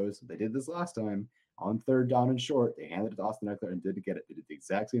Broncos, they did this last time on third down and short. They handed it to Austin Eckler and did get it. They did the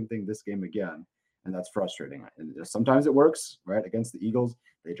exact same thing this game again. And that's frustrating. And sometimes it works, right? Against the Eagles,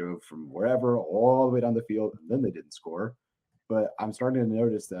 they drove from wherever all the way down the field, and then they didn't score. But I'm starting to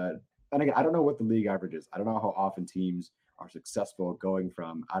notice that, and again, I don't know what the league average is. I don't know how often teams are successful going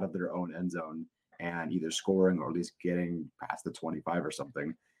from out of their own end zone and either scoring or at least getting past the 25 or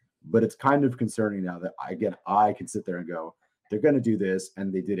something. But it's kind of concerning now that I can sit there and go, they're going to do this,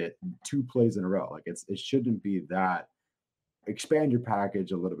 and they did it 2 plays in a row. Like it shouldn't be that. Expand your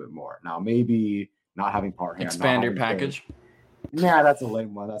package a little bit more. Now, maybe not having Parham. Expand your package. Nah, that's a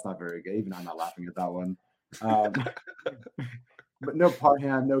lame one. That's not very good. Even I'm not laughing at that one. But no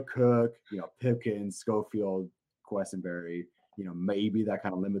Parham, no Cook, Pipkins, Schofield, Questenberry. Maybe that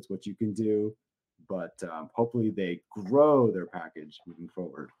kind of limits what you can do. But hopefully they grow their package moving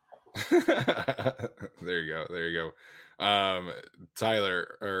forward. There you go.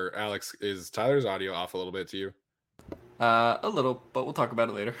 Tyler or Alex, is Tyler's audio off a little bit to you? A little, but we'll talk about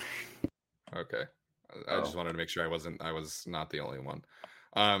it later. Okay. I just wanted to make sure I was not the only one.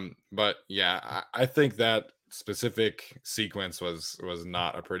 But yeah, I think that specific sequence was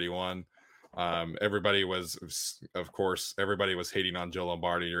not a pretty one. Everybody was hating on Joe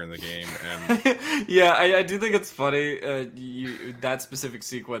Lombardi during the game, and yeah, I do think it's funny. That specific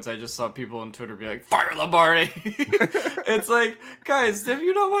sequence, I just saw people on Twitter be like, "Fire Lombardi!" It's like, guys, have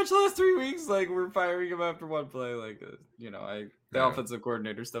you not watched the last 3 weeks? Like, we're firing him after one play. Like, the offensive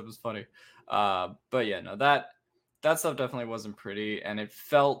coordinator stuff is funny. But yeah, no, that stuff definitely wasn't pretty, and it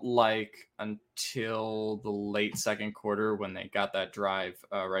felt like until the late second quarter when they got that drive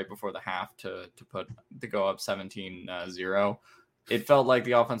right before the half to go up 17-0, it felt like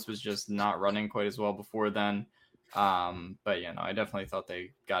the offense was just not running quite as well before then. But I definitely thought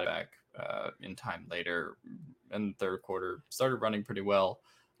they got it back in time later, and the third quarter started running pretty well,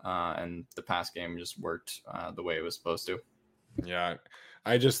 and the pass game just worked the way it was supposed to. Yeah,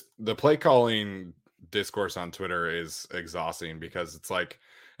 the play calling discourse on Twitter is exhausting because it's like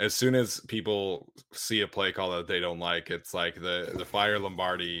as soon as people see a play call that they don't like, it's like the Fire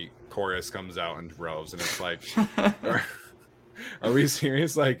Lombardi chorus comes out in droves, and it's like, are we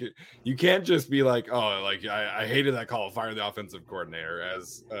serious? Like, you can't just be like, oh, like I hated that call, fire the offensive coordinator.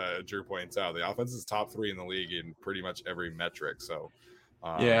 As Drew points out, the offense is top 3 in the league in pretty much every metric. So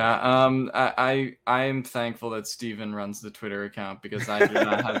I am thankful that Steven runs the Twitter account, because I do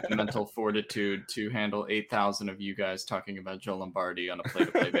not have the mental fortitude to handle 8,000 of you guys talking about Joe Lombardi on a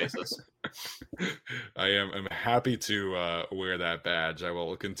play-to-play basis. I'm happy to wear that badge. I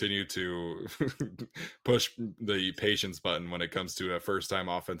will continue to push the patience button when it comes to a first-time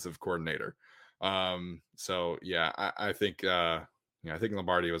offensive coordinator. So yeah, I think I think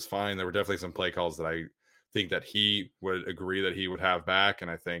Lombardi was fine. There were definitely some play calls that I think that he would agree that he would have back, and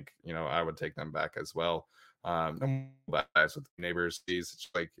I think I would take them back as well. Guys with neighbors, it's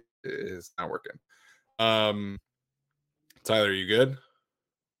like it's not working. Tyler, are you good?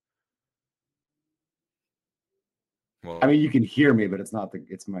 Well, I mean, you can hear me, but it's my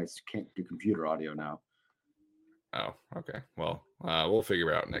computer audio now. Oh, okay. Well, we'll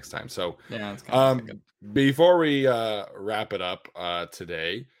figure it out next time. So yeah, it's kind of before we wrap it up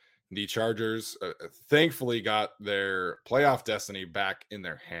today, the Chargers thankfully got their playoff destiny back in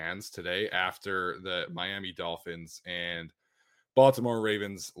their hands today after the Miami Dolphins and Baltimore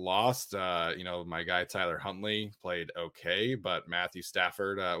Ravens lost. My guy Tyler Huntley played okay, but Matthew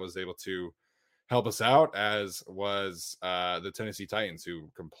Stafford was able to help us out, as was the Tennessee Titans, who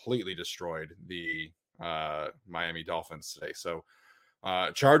completely destroyed the Miami Dolphins today. So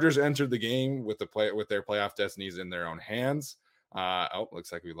Chargers entered the game with their playoff destinies in their own hands.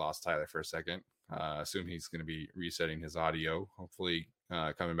 Looks like we lost Tyler for a second. Assume he's going to be resetting his audio, hopefully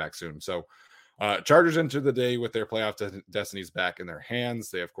coming back soon. So Chargers entered the day with their playoff destinies back in their hands.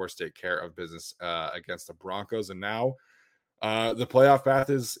 They, of course, take care of business against the Broncos. And now the playoff path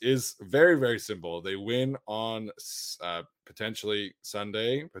is very, very simple. They win on potentially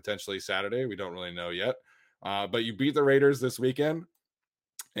Sunday, potentially Saturday. We don't really know yet. But you beat the Raiders this weekend,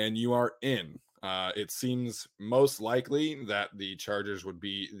 and you are in. It seems most likely that the Chargers would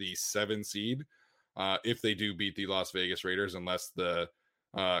be the 7 seed if they do beat the Las Vegas Raiders, unless the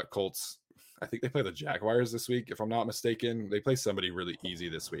Colts, I think they play the Jaguars this week, if I'm not mistaken. They play somebody really easy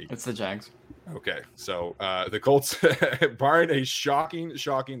this week. It's the Jags. Okay, so the Colts, barring a shocking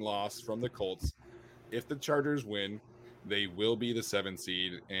loss from the Colts, if the Chargers win, they will be the 7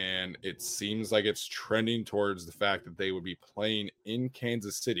 seed, and it seems like it's trending towards the fact that they would be playing in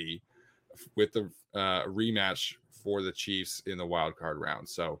Kansas City with the rematch for the Chiefs in the wild card round.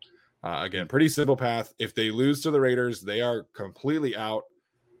 So again, pretty simple path. If they lose to the Raiders, they are completely out,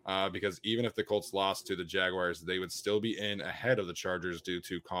 because even if the Colts lost to the Jaguars, they would still be in ahead of the Chargers due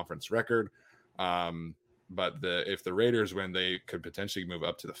to conference record. But if the Raiders win, they could potentially move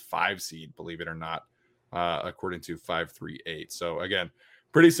up to the 5 seed, believe it or not, according to 538. So again,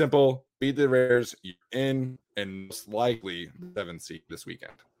 pretty simple. Beat the Raiders, you're in, and most likely 7 seed this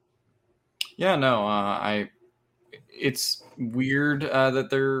weekend. Yeah, no, it's weird that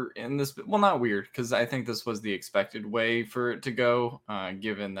they're in this. Well, not weird, because I think this was the expected way for it to go,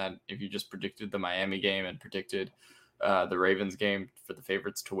 given that if you just predicted the Miami game and predicted the Ravens game for the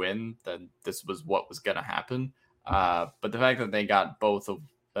favorites to win, then this was what was going to happen. But the fact that they got both of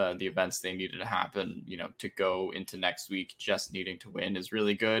the events they needed to happen, to go into next week just needing to win is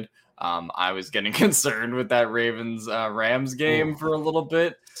really good. I was getting concerned with that Ravens Rams game for a little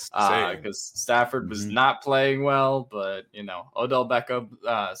bit because Stafford was not playing well, but Odell Beckham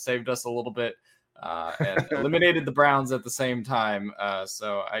saved us a little bit and eliminated the Browns at the same time.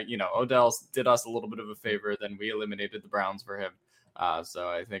 So Odell did us a little bit of a favor, then we eliminated the Browns for him. So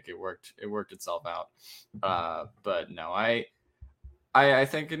I think it worked itself out. But no, I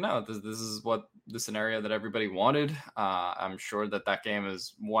think this is what the scenario that everybody wanted. I'm sure that game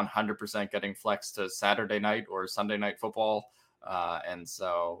is 100% getting flexed to Saturday night or Sunday night football. And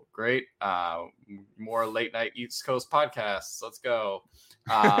so great. More late night East Coast podcasts. Let's go.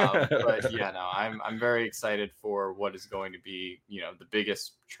 But yeah, no, I'm very excited for what is going to be, the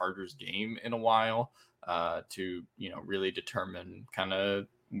biggest Chargers game in a while, to, really determine kind of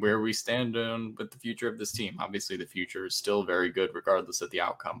where we stand on with the future of this team. Obviously the future is still very good regardless of the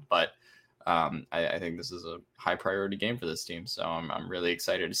outcome, but I think this is a high priority game for this team. So I'm really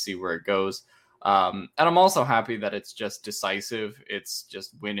excited to see where it goes. And I'm also happy that it's just decisive. It's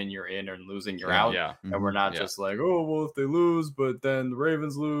just winning you're in and losing you're out. Yeah. And we're not just like, oh, well, if they lose, but then the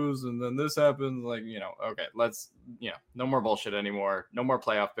Ravens lose and then this happens, like, okay, let's, no more bullshit anymore. No more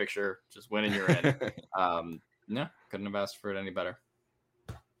playoff picture. Just winning you're in. No, couldn't have asked for it any better.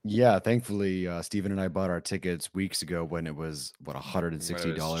 Yeah, thankfully, Steven and I bought our tickets weeks ago when it was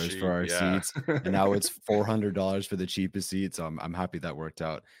 $160 for our seats, and now it's $400 for the cheapest seat. So I'm happy that worked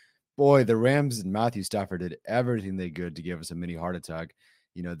out. Boy, the Rams and Matthew Stafford did everything they could to give us a mini heart attack.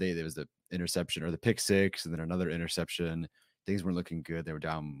 There was the interception or the pick six, and then another interception. Things weren't looking good. They were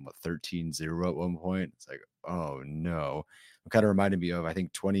down 13-0 at one point. It's like, oh no. It kind of reminded me of, I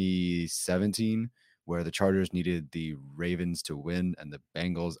think, 2017, where the Chargers needed the Ravens to win and the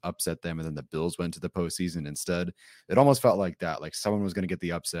Bengals upset them, and then the Bills went to the postseason instead. It almost felt like that, like someone was going to get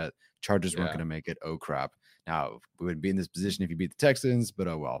the upset. Chargers weren't going to make it. Oh crap. Now we wouldn't be in this position if you beat the Texans, but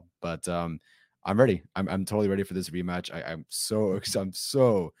oh well. But I'm ready. I'm totally ready for this rematch. I'm so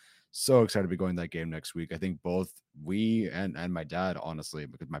excited to be going to that game next week. I think both we and my dad, honestly,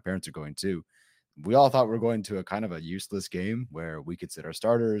 because my parents are going too. We all thought we were going to a kind of a useless game where we could sit our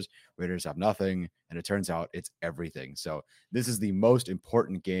starters, Raiders have nothing, and it turns out it's everything. So this is the most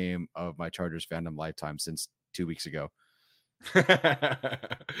important game of my Chargers fandom lifetime since 2 weeks ago.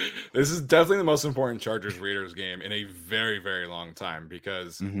 This is definitely the most important Chargers Raiders game in a very, very long time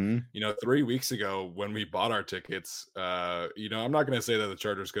because 3 weeks ago when we bought our tickets, I'm not going to say that the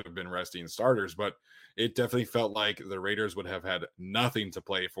Chargers could have been resting starters, but it definitely felt like the Raiders would have had nothing to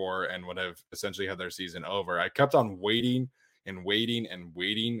play for and would have essentially had their season over. I kept on waiting and waiting and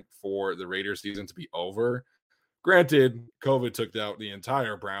waiting for the Raiders season to be over. Granted, COVID took out the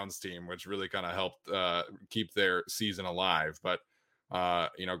entire Browns team, which really kind of helped keep their season alive. But,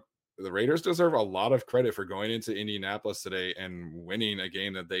 the Raiders deserve a lot of credit for going into Indianapolis today and winning a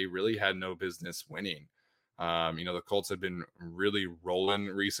game that they really had no business winning. The Colts have been really rolling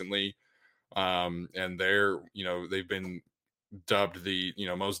recently. And they've been dubbed the,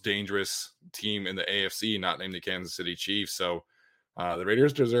 most dangerous team in the AFC, not named the Kansas City Chiefs. So, the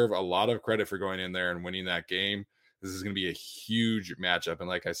Raiders deserve a lot of credit for going in there and winning that game. This is going to be a huge matchup. And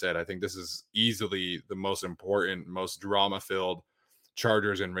like I said, I think this is easily the most important, most drama-filled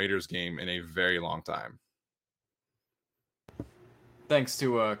Chargers and Raiders game in a very long time. Thanks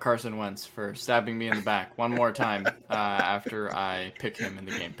to Carson Wentz for stabbing me in the back one more time after I pick him in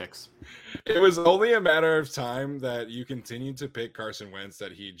the game picks. It was only a matter of time that you continued to pick Carson Wentz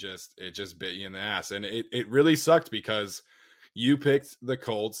that it just bit you in the ass. And it really sucked because you picked the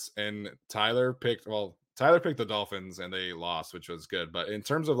Colts and Tyler picked the Dolphins and they lost, which was good. But in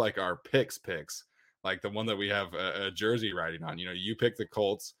terms of like our picks, like the one that we have a jersey riding on, you pick the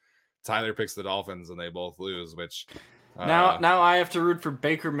Colts, Tyler picks the Dolphins and they both lose, which now I have to root for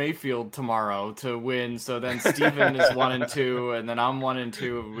Baker Mayfield tomorrow to win. So then Steven is 1-2 and then I'm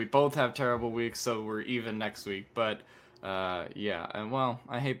 1-2. We both have terrible weeks, so we're even next week. But yeah, and well,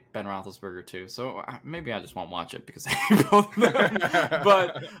 I hate Ben Roethlisberger too, so maybe I just won't watch it because I hate both of them.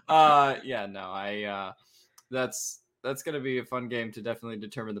 But yeah, no, that's gonna be a fun game to definitely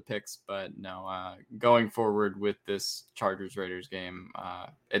determine the picks. But no, going forward with this Chargers Raiders game,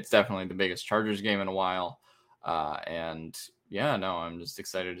 it's definitely the biggest Chargers game in a while. And yeah, no, I'm just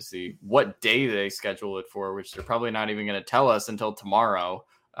excited to see what day they schedule it for, which they're probably not even going to tell us until tomorrow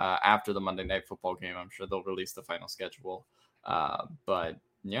after the Monday Night Football game. I'm sure they'll release the final schedule. But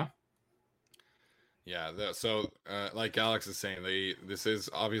yeah. Yeah. So like Alex is saying, this is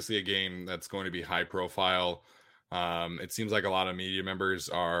obviously a game that's going to be high profile. It seems like a lot of media members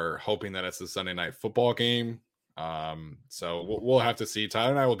are hoping that it's the Sunday Night Football game. So we'll have to see.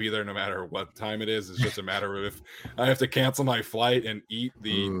 Tyler and I will be there no matter what time it is. It's just a matter of if I have to cancel my flight and eat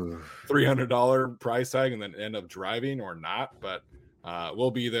the $300 price tag and then end up driving or not. But we'll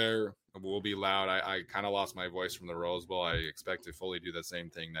be there. We'll be loud. I kind of lost my voice from the Rose Bowl. I expect to fully do the same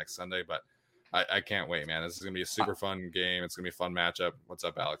thing next Sunday, but I can't wait, man. This is going to be a super fun game. It's going to be a fun matchup. What's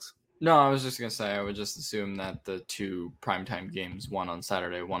up, Alex? No, I was just going to say, I would just assume that the two primetime games, one on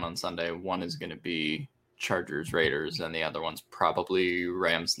Saturday, one on Sunday, one is going to be Chargers Raiders and the other one's probably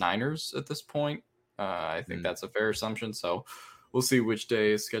Rams Niners at this point. I think that's a fair assumption. So we'll see which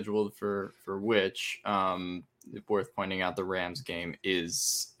day is scheduled for which. Worth pointing out, the Rams game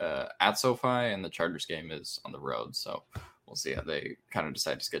is at SoFi and the Chargers game is on the road. So we'll see how they kind of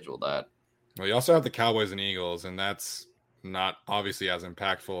decide to schedule that. Well, you also have the Cowboys and Eagles, and that's not obviously as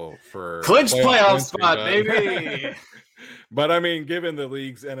impactful for clinch playoff spot, baby. But I mean, given the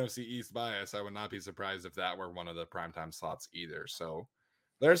league's NFC East bias, I would not be surprised if that were one of the primetime slots either. So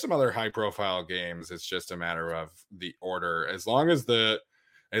there's some other high profile games. It's just a matter of the order. As long as the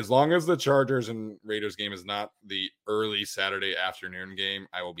As long as the Chargers and Raiders game is not the early Saturday afternoon game,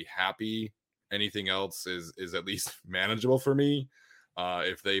 I will be happy. Anything else is at least manageable for me.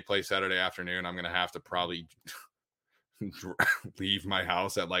 If they play Saturday afternoon, I'm going to have to probably leave my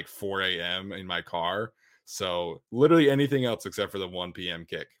house at like 4 a.m. in my car. So literally anything else except for the 1 p.m.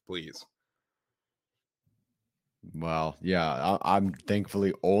 kick, please. Well, yeah, I'm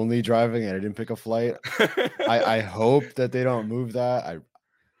thankfully only driving and I didn't pick a flight. I hope that they don't move that.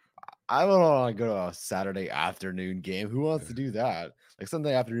 I don't want to go to a Saturday afternoon game. Who wants to do that? Like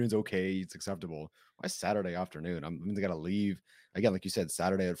Sunday afternoon's okay, it's acceptable. Why Saturday afternoon? I'm gonna gotta leave again, like you said,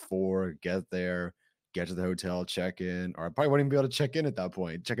 Saturday at 4, get there, get to the hotel, check in, or I probably wouldn't even be able to check in at that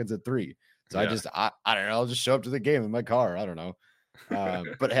point. Check-in's at 3. So I don't know, I'll just show up to the game in my car. I don't know.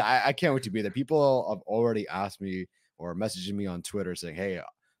 But hey, I can't wait to be there. People have already asked me or messaging me on Twitter saying, hey,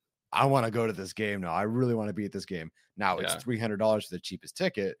 I want to go to this game now. I really want to be at this game. Now it's $300 for the cheapest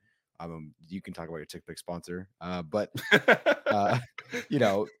ticket. You can talk about your TickPick sponsor, but you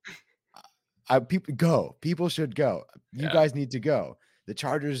know, people should go. You guys need to go. The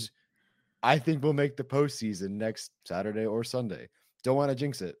Chargers, I think, will make the postseason next Saturday or Sunday. Don't want to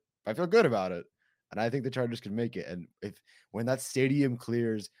jinx it. I feel good about it. And I think the Chargers can make it. And when that stadium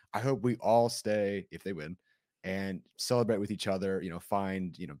clears, I hope we all stay if they win and celebrate with each other,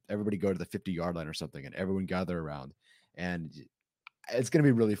 everybody go to the 50-yard line or something and everyone gather around. And it's going to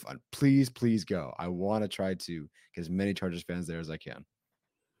be really fun. Please, please go. I want to try to get as many Chargers fans there as I can.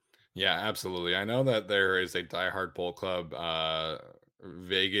 Yeah, absolutely. I know that there is a diehard Bowl Club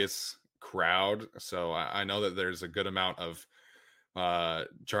Vegas crowd. So I know that there's a good amount of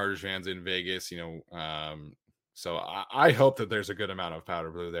Chargers fans in Vegas, so I hope that there's a good amount of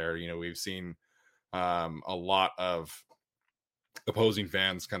powder blue there. We've seen a lot of opposing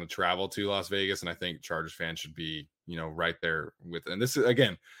fans kind of travel to Las Vegas, and I think Chargers fans should be, right there with. And this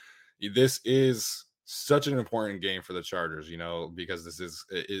is such an important game for the Chargers, because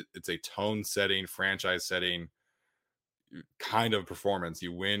it's a tone setting, franchise setting kind of performance.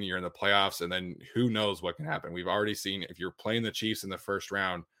 You win, you're in the playoffs, and then who knows what can happen. We've already seen, if you're playing the Chiefs in the first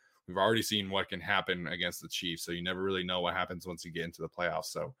round, we've already seen what can happen against the Chiefs. So you never really know what happens once you get into the playoffs.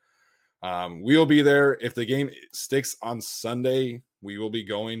 So we'll be there. If the game sticks on Sunday, we will be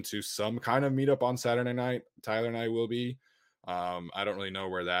going to some kind of meetup on Saturday night. Tyler and I will be. I don't really know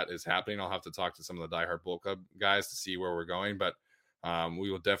where that is happening. I'll have to talk to some of the diehard Bowl Club guys to see where we're going, but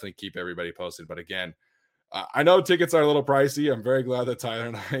we will definitely keep everybody posted. But again, I know tickets are a little pricey. I'm very glad that Tyler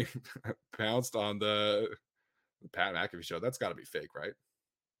and I pounced on the Pat McAfee show. That's got to be fake, right?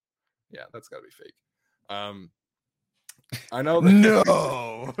 Yeah, that's got to be fake. I know that.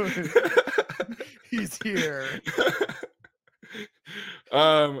 No, he's here.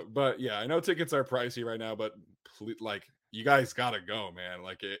 But yeah, I know tickets are pricey right now, but you guys got to go, man.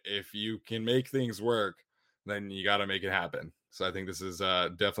 Like if you can make things work, then you got to make it happen. So I think this is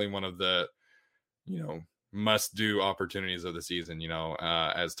definitely one of the, must do opportunities of the season.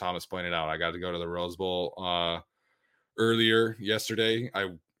 As Thomas pointed out, I got to go to the Rose Bowl earlier yesterday.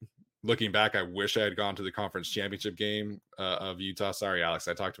 Looking back, I wish I had gone to the conference championship game of Utah. Sorry, Alex,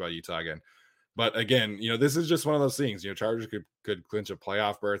 I talked about Utah again. But again, this is just one of those things. Chargers could clinch a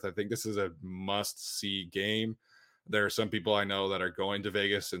playoff berth. I think this is a must-see game. There are some people I know that are going to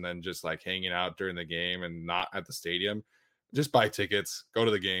Vegas and then just like hanging out during the game and not at the stadium. Just buy tickets, go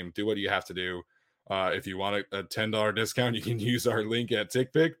to the game, do what you have to do. If you want a $10 discount, you can use our link at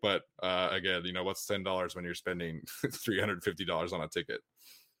TickPick. But again, what's $10 when you're spending $350 on a ticket?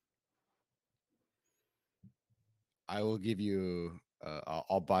 I will give you.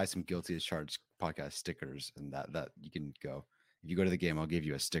 I'll buy some Guilty as Charged podcast stickers, and that you can go. If you go to the game, I'll give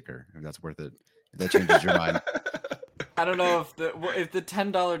you a sticker if that's worth it. If that changes your mind. I don't know if the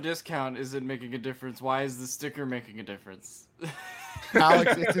 $10 discount isn't making a difference. Why is the sticker making a difference?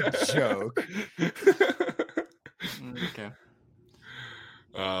 Alex, it's a joke. Okay.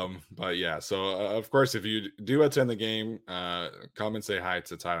 But yeah, so of course, if you do attend the game, come and say hi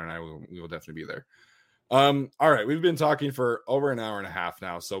to Tyler and I. We will definitely be there. All right, we've been talking for over an hour and a half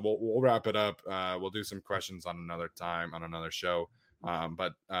now, so we'll wrap it up. We'll do some questions on another time on another show.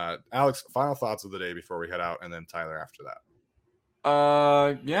 But Alex, final thoughts of the day before we head out, and then Tyler after that.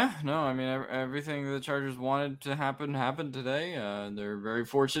 Everything the Chargers wanted to happen happened today. They're very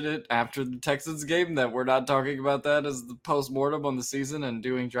fortunate after the Texans game that we're not talking about that as the post-mortem on the season and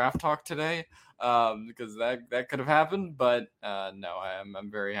doing draft talk today, because that could have happened. But no, I'm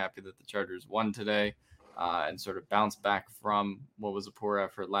very happy that the Chargers won today and sort of bounced back from what was a poor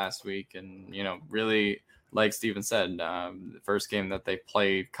effort last week. And, really, like Steven said, the first game that they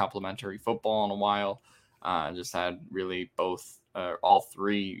played complimentary football in a while, just had really both all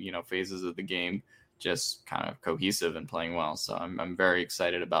three, phases of the game just kind of cohesive and playing well. So I'm very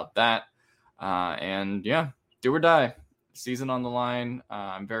excited about that. And yeah, do or die. Season on the line.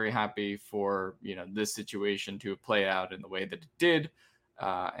 I'm very happy for this situation to play out in the way that it did,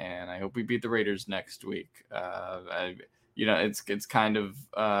 and I hope we beat the Raiders next week. It's kind of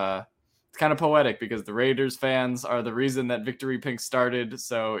poetic because the Raiders fans are the reason that Victory Pink started.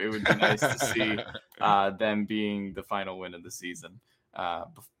 So it would be nice to see them being the final win of the season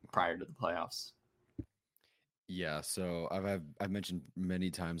prior to the playoffs. Yeah, so I've mentioned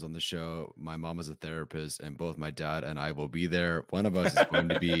many times on the show, my mom is a therapist, and both my dad and I will be there. One of us is going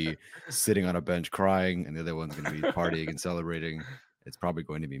to be sitting on a bench crying, and the other one's going to be partying and celebrating. It's probably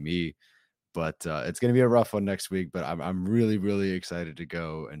going to be me, but it's going to be a rough one next week. But I'm really, really excited to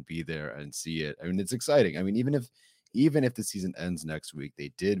go and be there and see it. I mean, it's exciting. I mean, even if the season ends next week,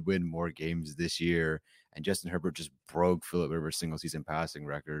 they did win more games this year, and Justin Herbert just broke Phillip Rivers' single season passing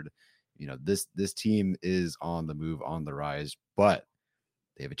record. This team is on the move, on the rise, but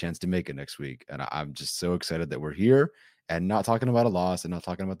they have a chance to make it next week. And I'm just so excited that we're here and not talking about a loss and not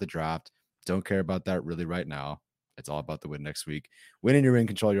talking about the draft. Don't care about that really right now. It's all about the win next week. Win in your ring,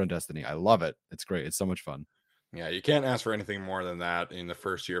 control your own destiny. I love it. It's great. It's so much fun. Yeah, you can't ask for anything more than that in the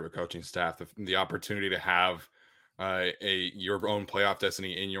first year of a coaching staff. The opportunity to have your own playoff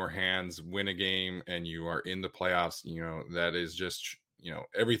destiny in your hands, win a game, and you are in the playoffs. That is just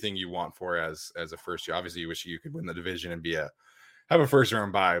everything you want for as a first year. Obviously, you wish you could win the division and have a first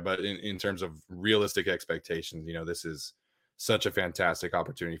round bye, but in terms of realistic expectations, this is such a fantastic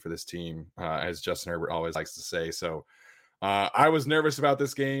opportunity for this team, as Justin Herbert always likes to say. So I was nervous about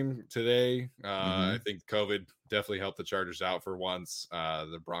this game today. I think COVID definitely helped the Chargers out for once.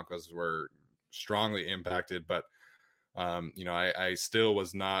 The Broncos were strongly impacted, but I still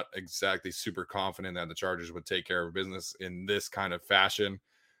was not exactly super confident that the Chargers would take care of business in this kind of fashion.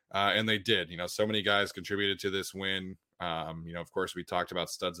 And they did. So many guys contributed to this win. Of course, we talked about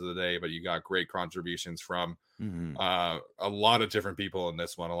studs of the day, but you got great contributions from a lot of different people in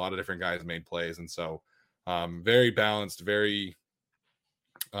this one. A lot of different guys made plays. And so very balanced, very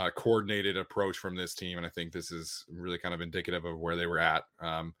coordinated approach from this team. And I think this is really kind of indicative of where they were at.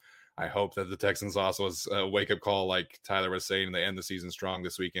 I hope that the Texans also was a wake-up call, like Tyler was saying, and they end the season strong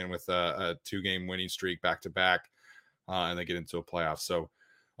this weekend with a 2-game winning streak back-to-back, and they get into a playoff. So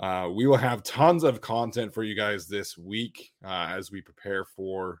we will have tons of content for you guys this week as we prepare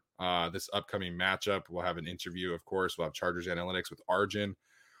for this upcoming matchup. We'll have an interview, of course. We'll have Chargers Analytics with Arjun.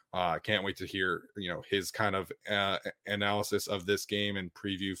 Can't wait to hear his kind of analysis of this game and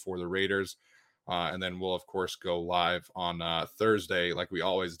preview for the Raiders. And then we'll, of course, go live on Thursday like we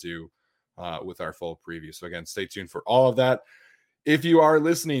always do with our full preview. So, again, stay tuned for all of that. If you are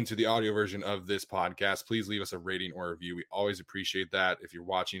listening to the audio version of this podcast, please leave us a rating or review. We always appreciate that. If you're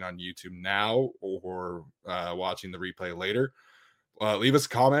watching on YouTube now or watching the replay later, leave us a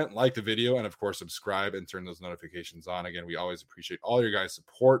comment, like the video, and, of course, subscribe and turn those notifications on. Again, we always appreciate all your guys'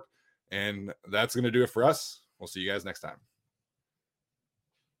 support. And that's going to do it for us. We'll see you guys next time.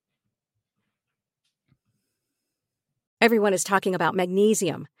 Everyone is talking about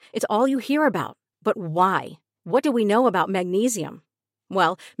magnesium. It's all you hear about. But why? What do we know about magnesium?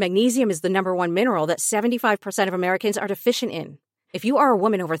 Well, magnesium is the #1 mineral that 75% of Americans are deficient in. If you are a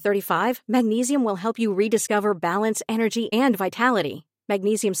woman over 35, magnesium will help you rediscover balance, energy, and vitality.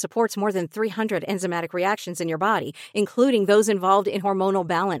 Magnesium supports more than 300 enzymatic reactions in your body, including those involved in hormonal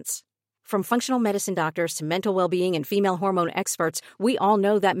balance. From functional medicine doctors to mental well-being and female hormone experts, we all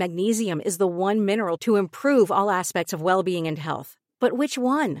know that magnesium is the one mineral to improve all aspects of well-being and health. But which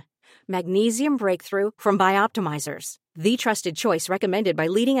one? Magnesium Breakthrough from Bioptimizers, the trusted choice recommended by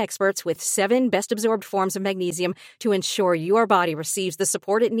leading experts with 7 best-absorbed forms of magnesium to ensure your body receives the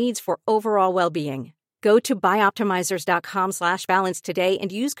support it needs for overall well-being. Go to bioptimizers.com/balance today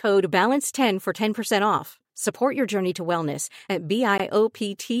and use code BALANCE10 for 10% off. Support your journey to wellness at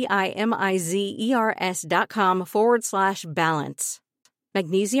bioptimizers.com/balance.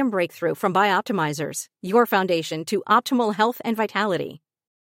 Magnesium Breakthrough from Bioptimizers, your foundation to optimal health and vitality.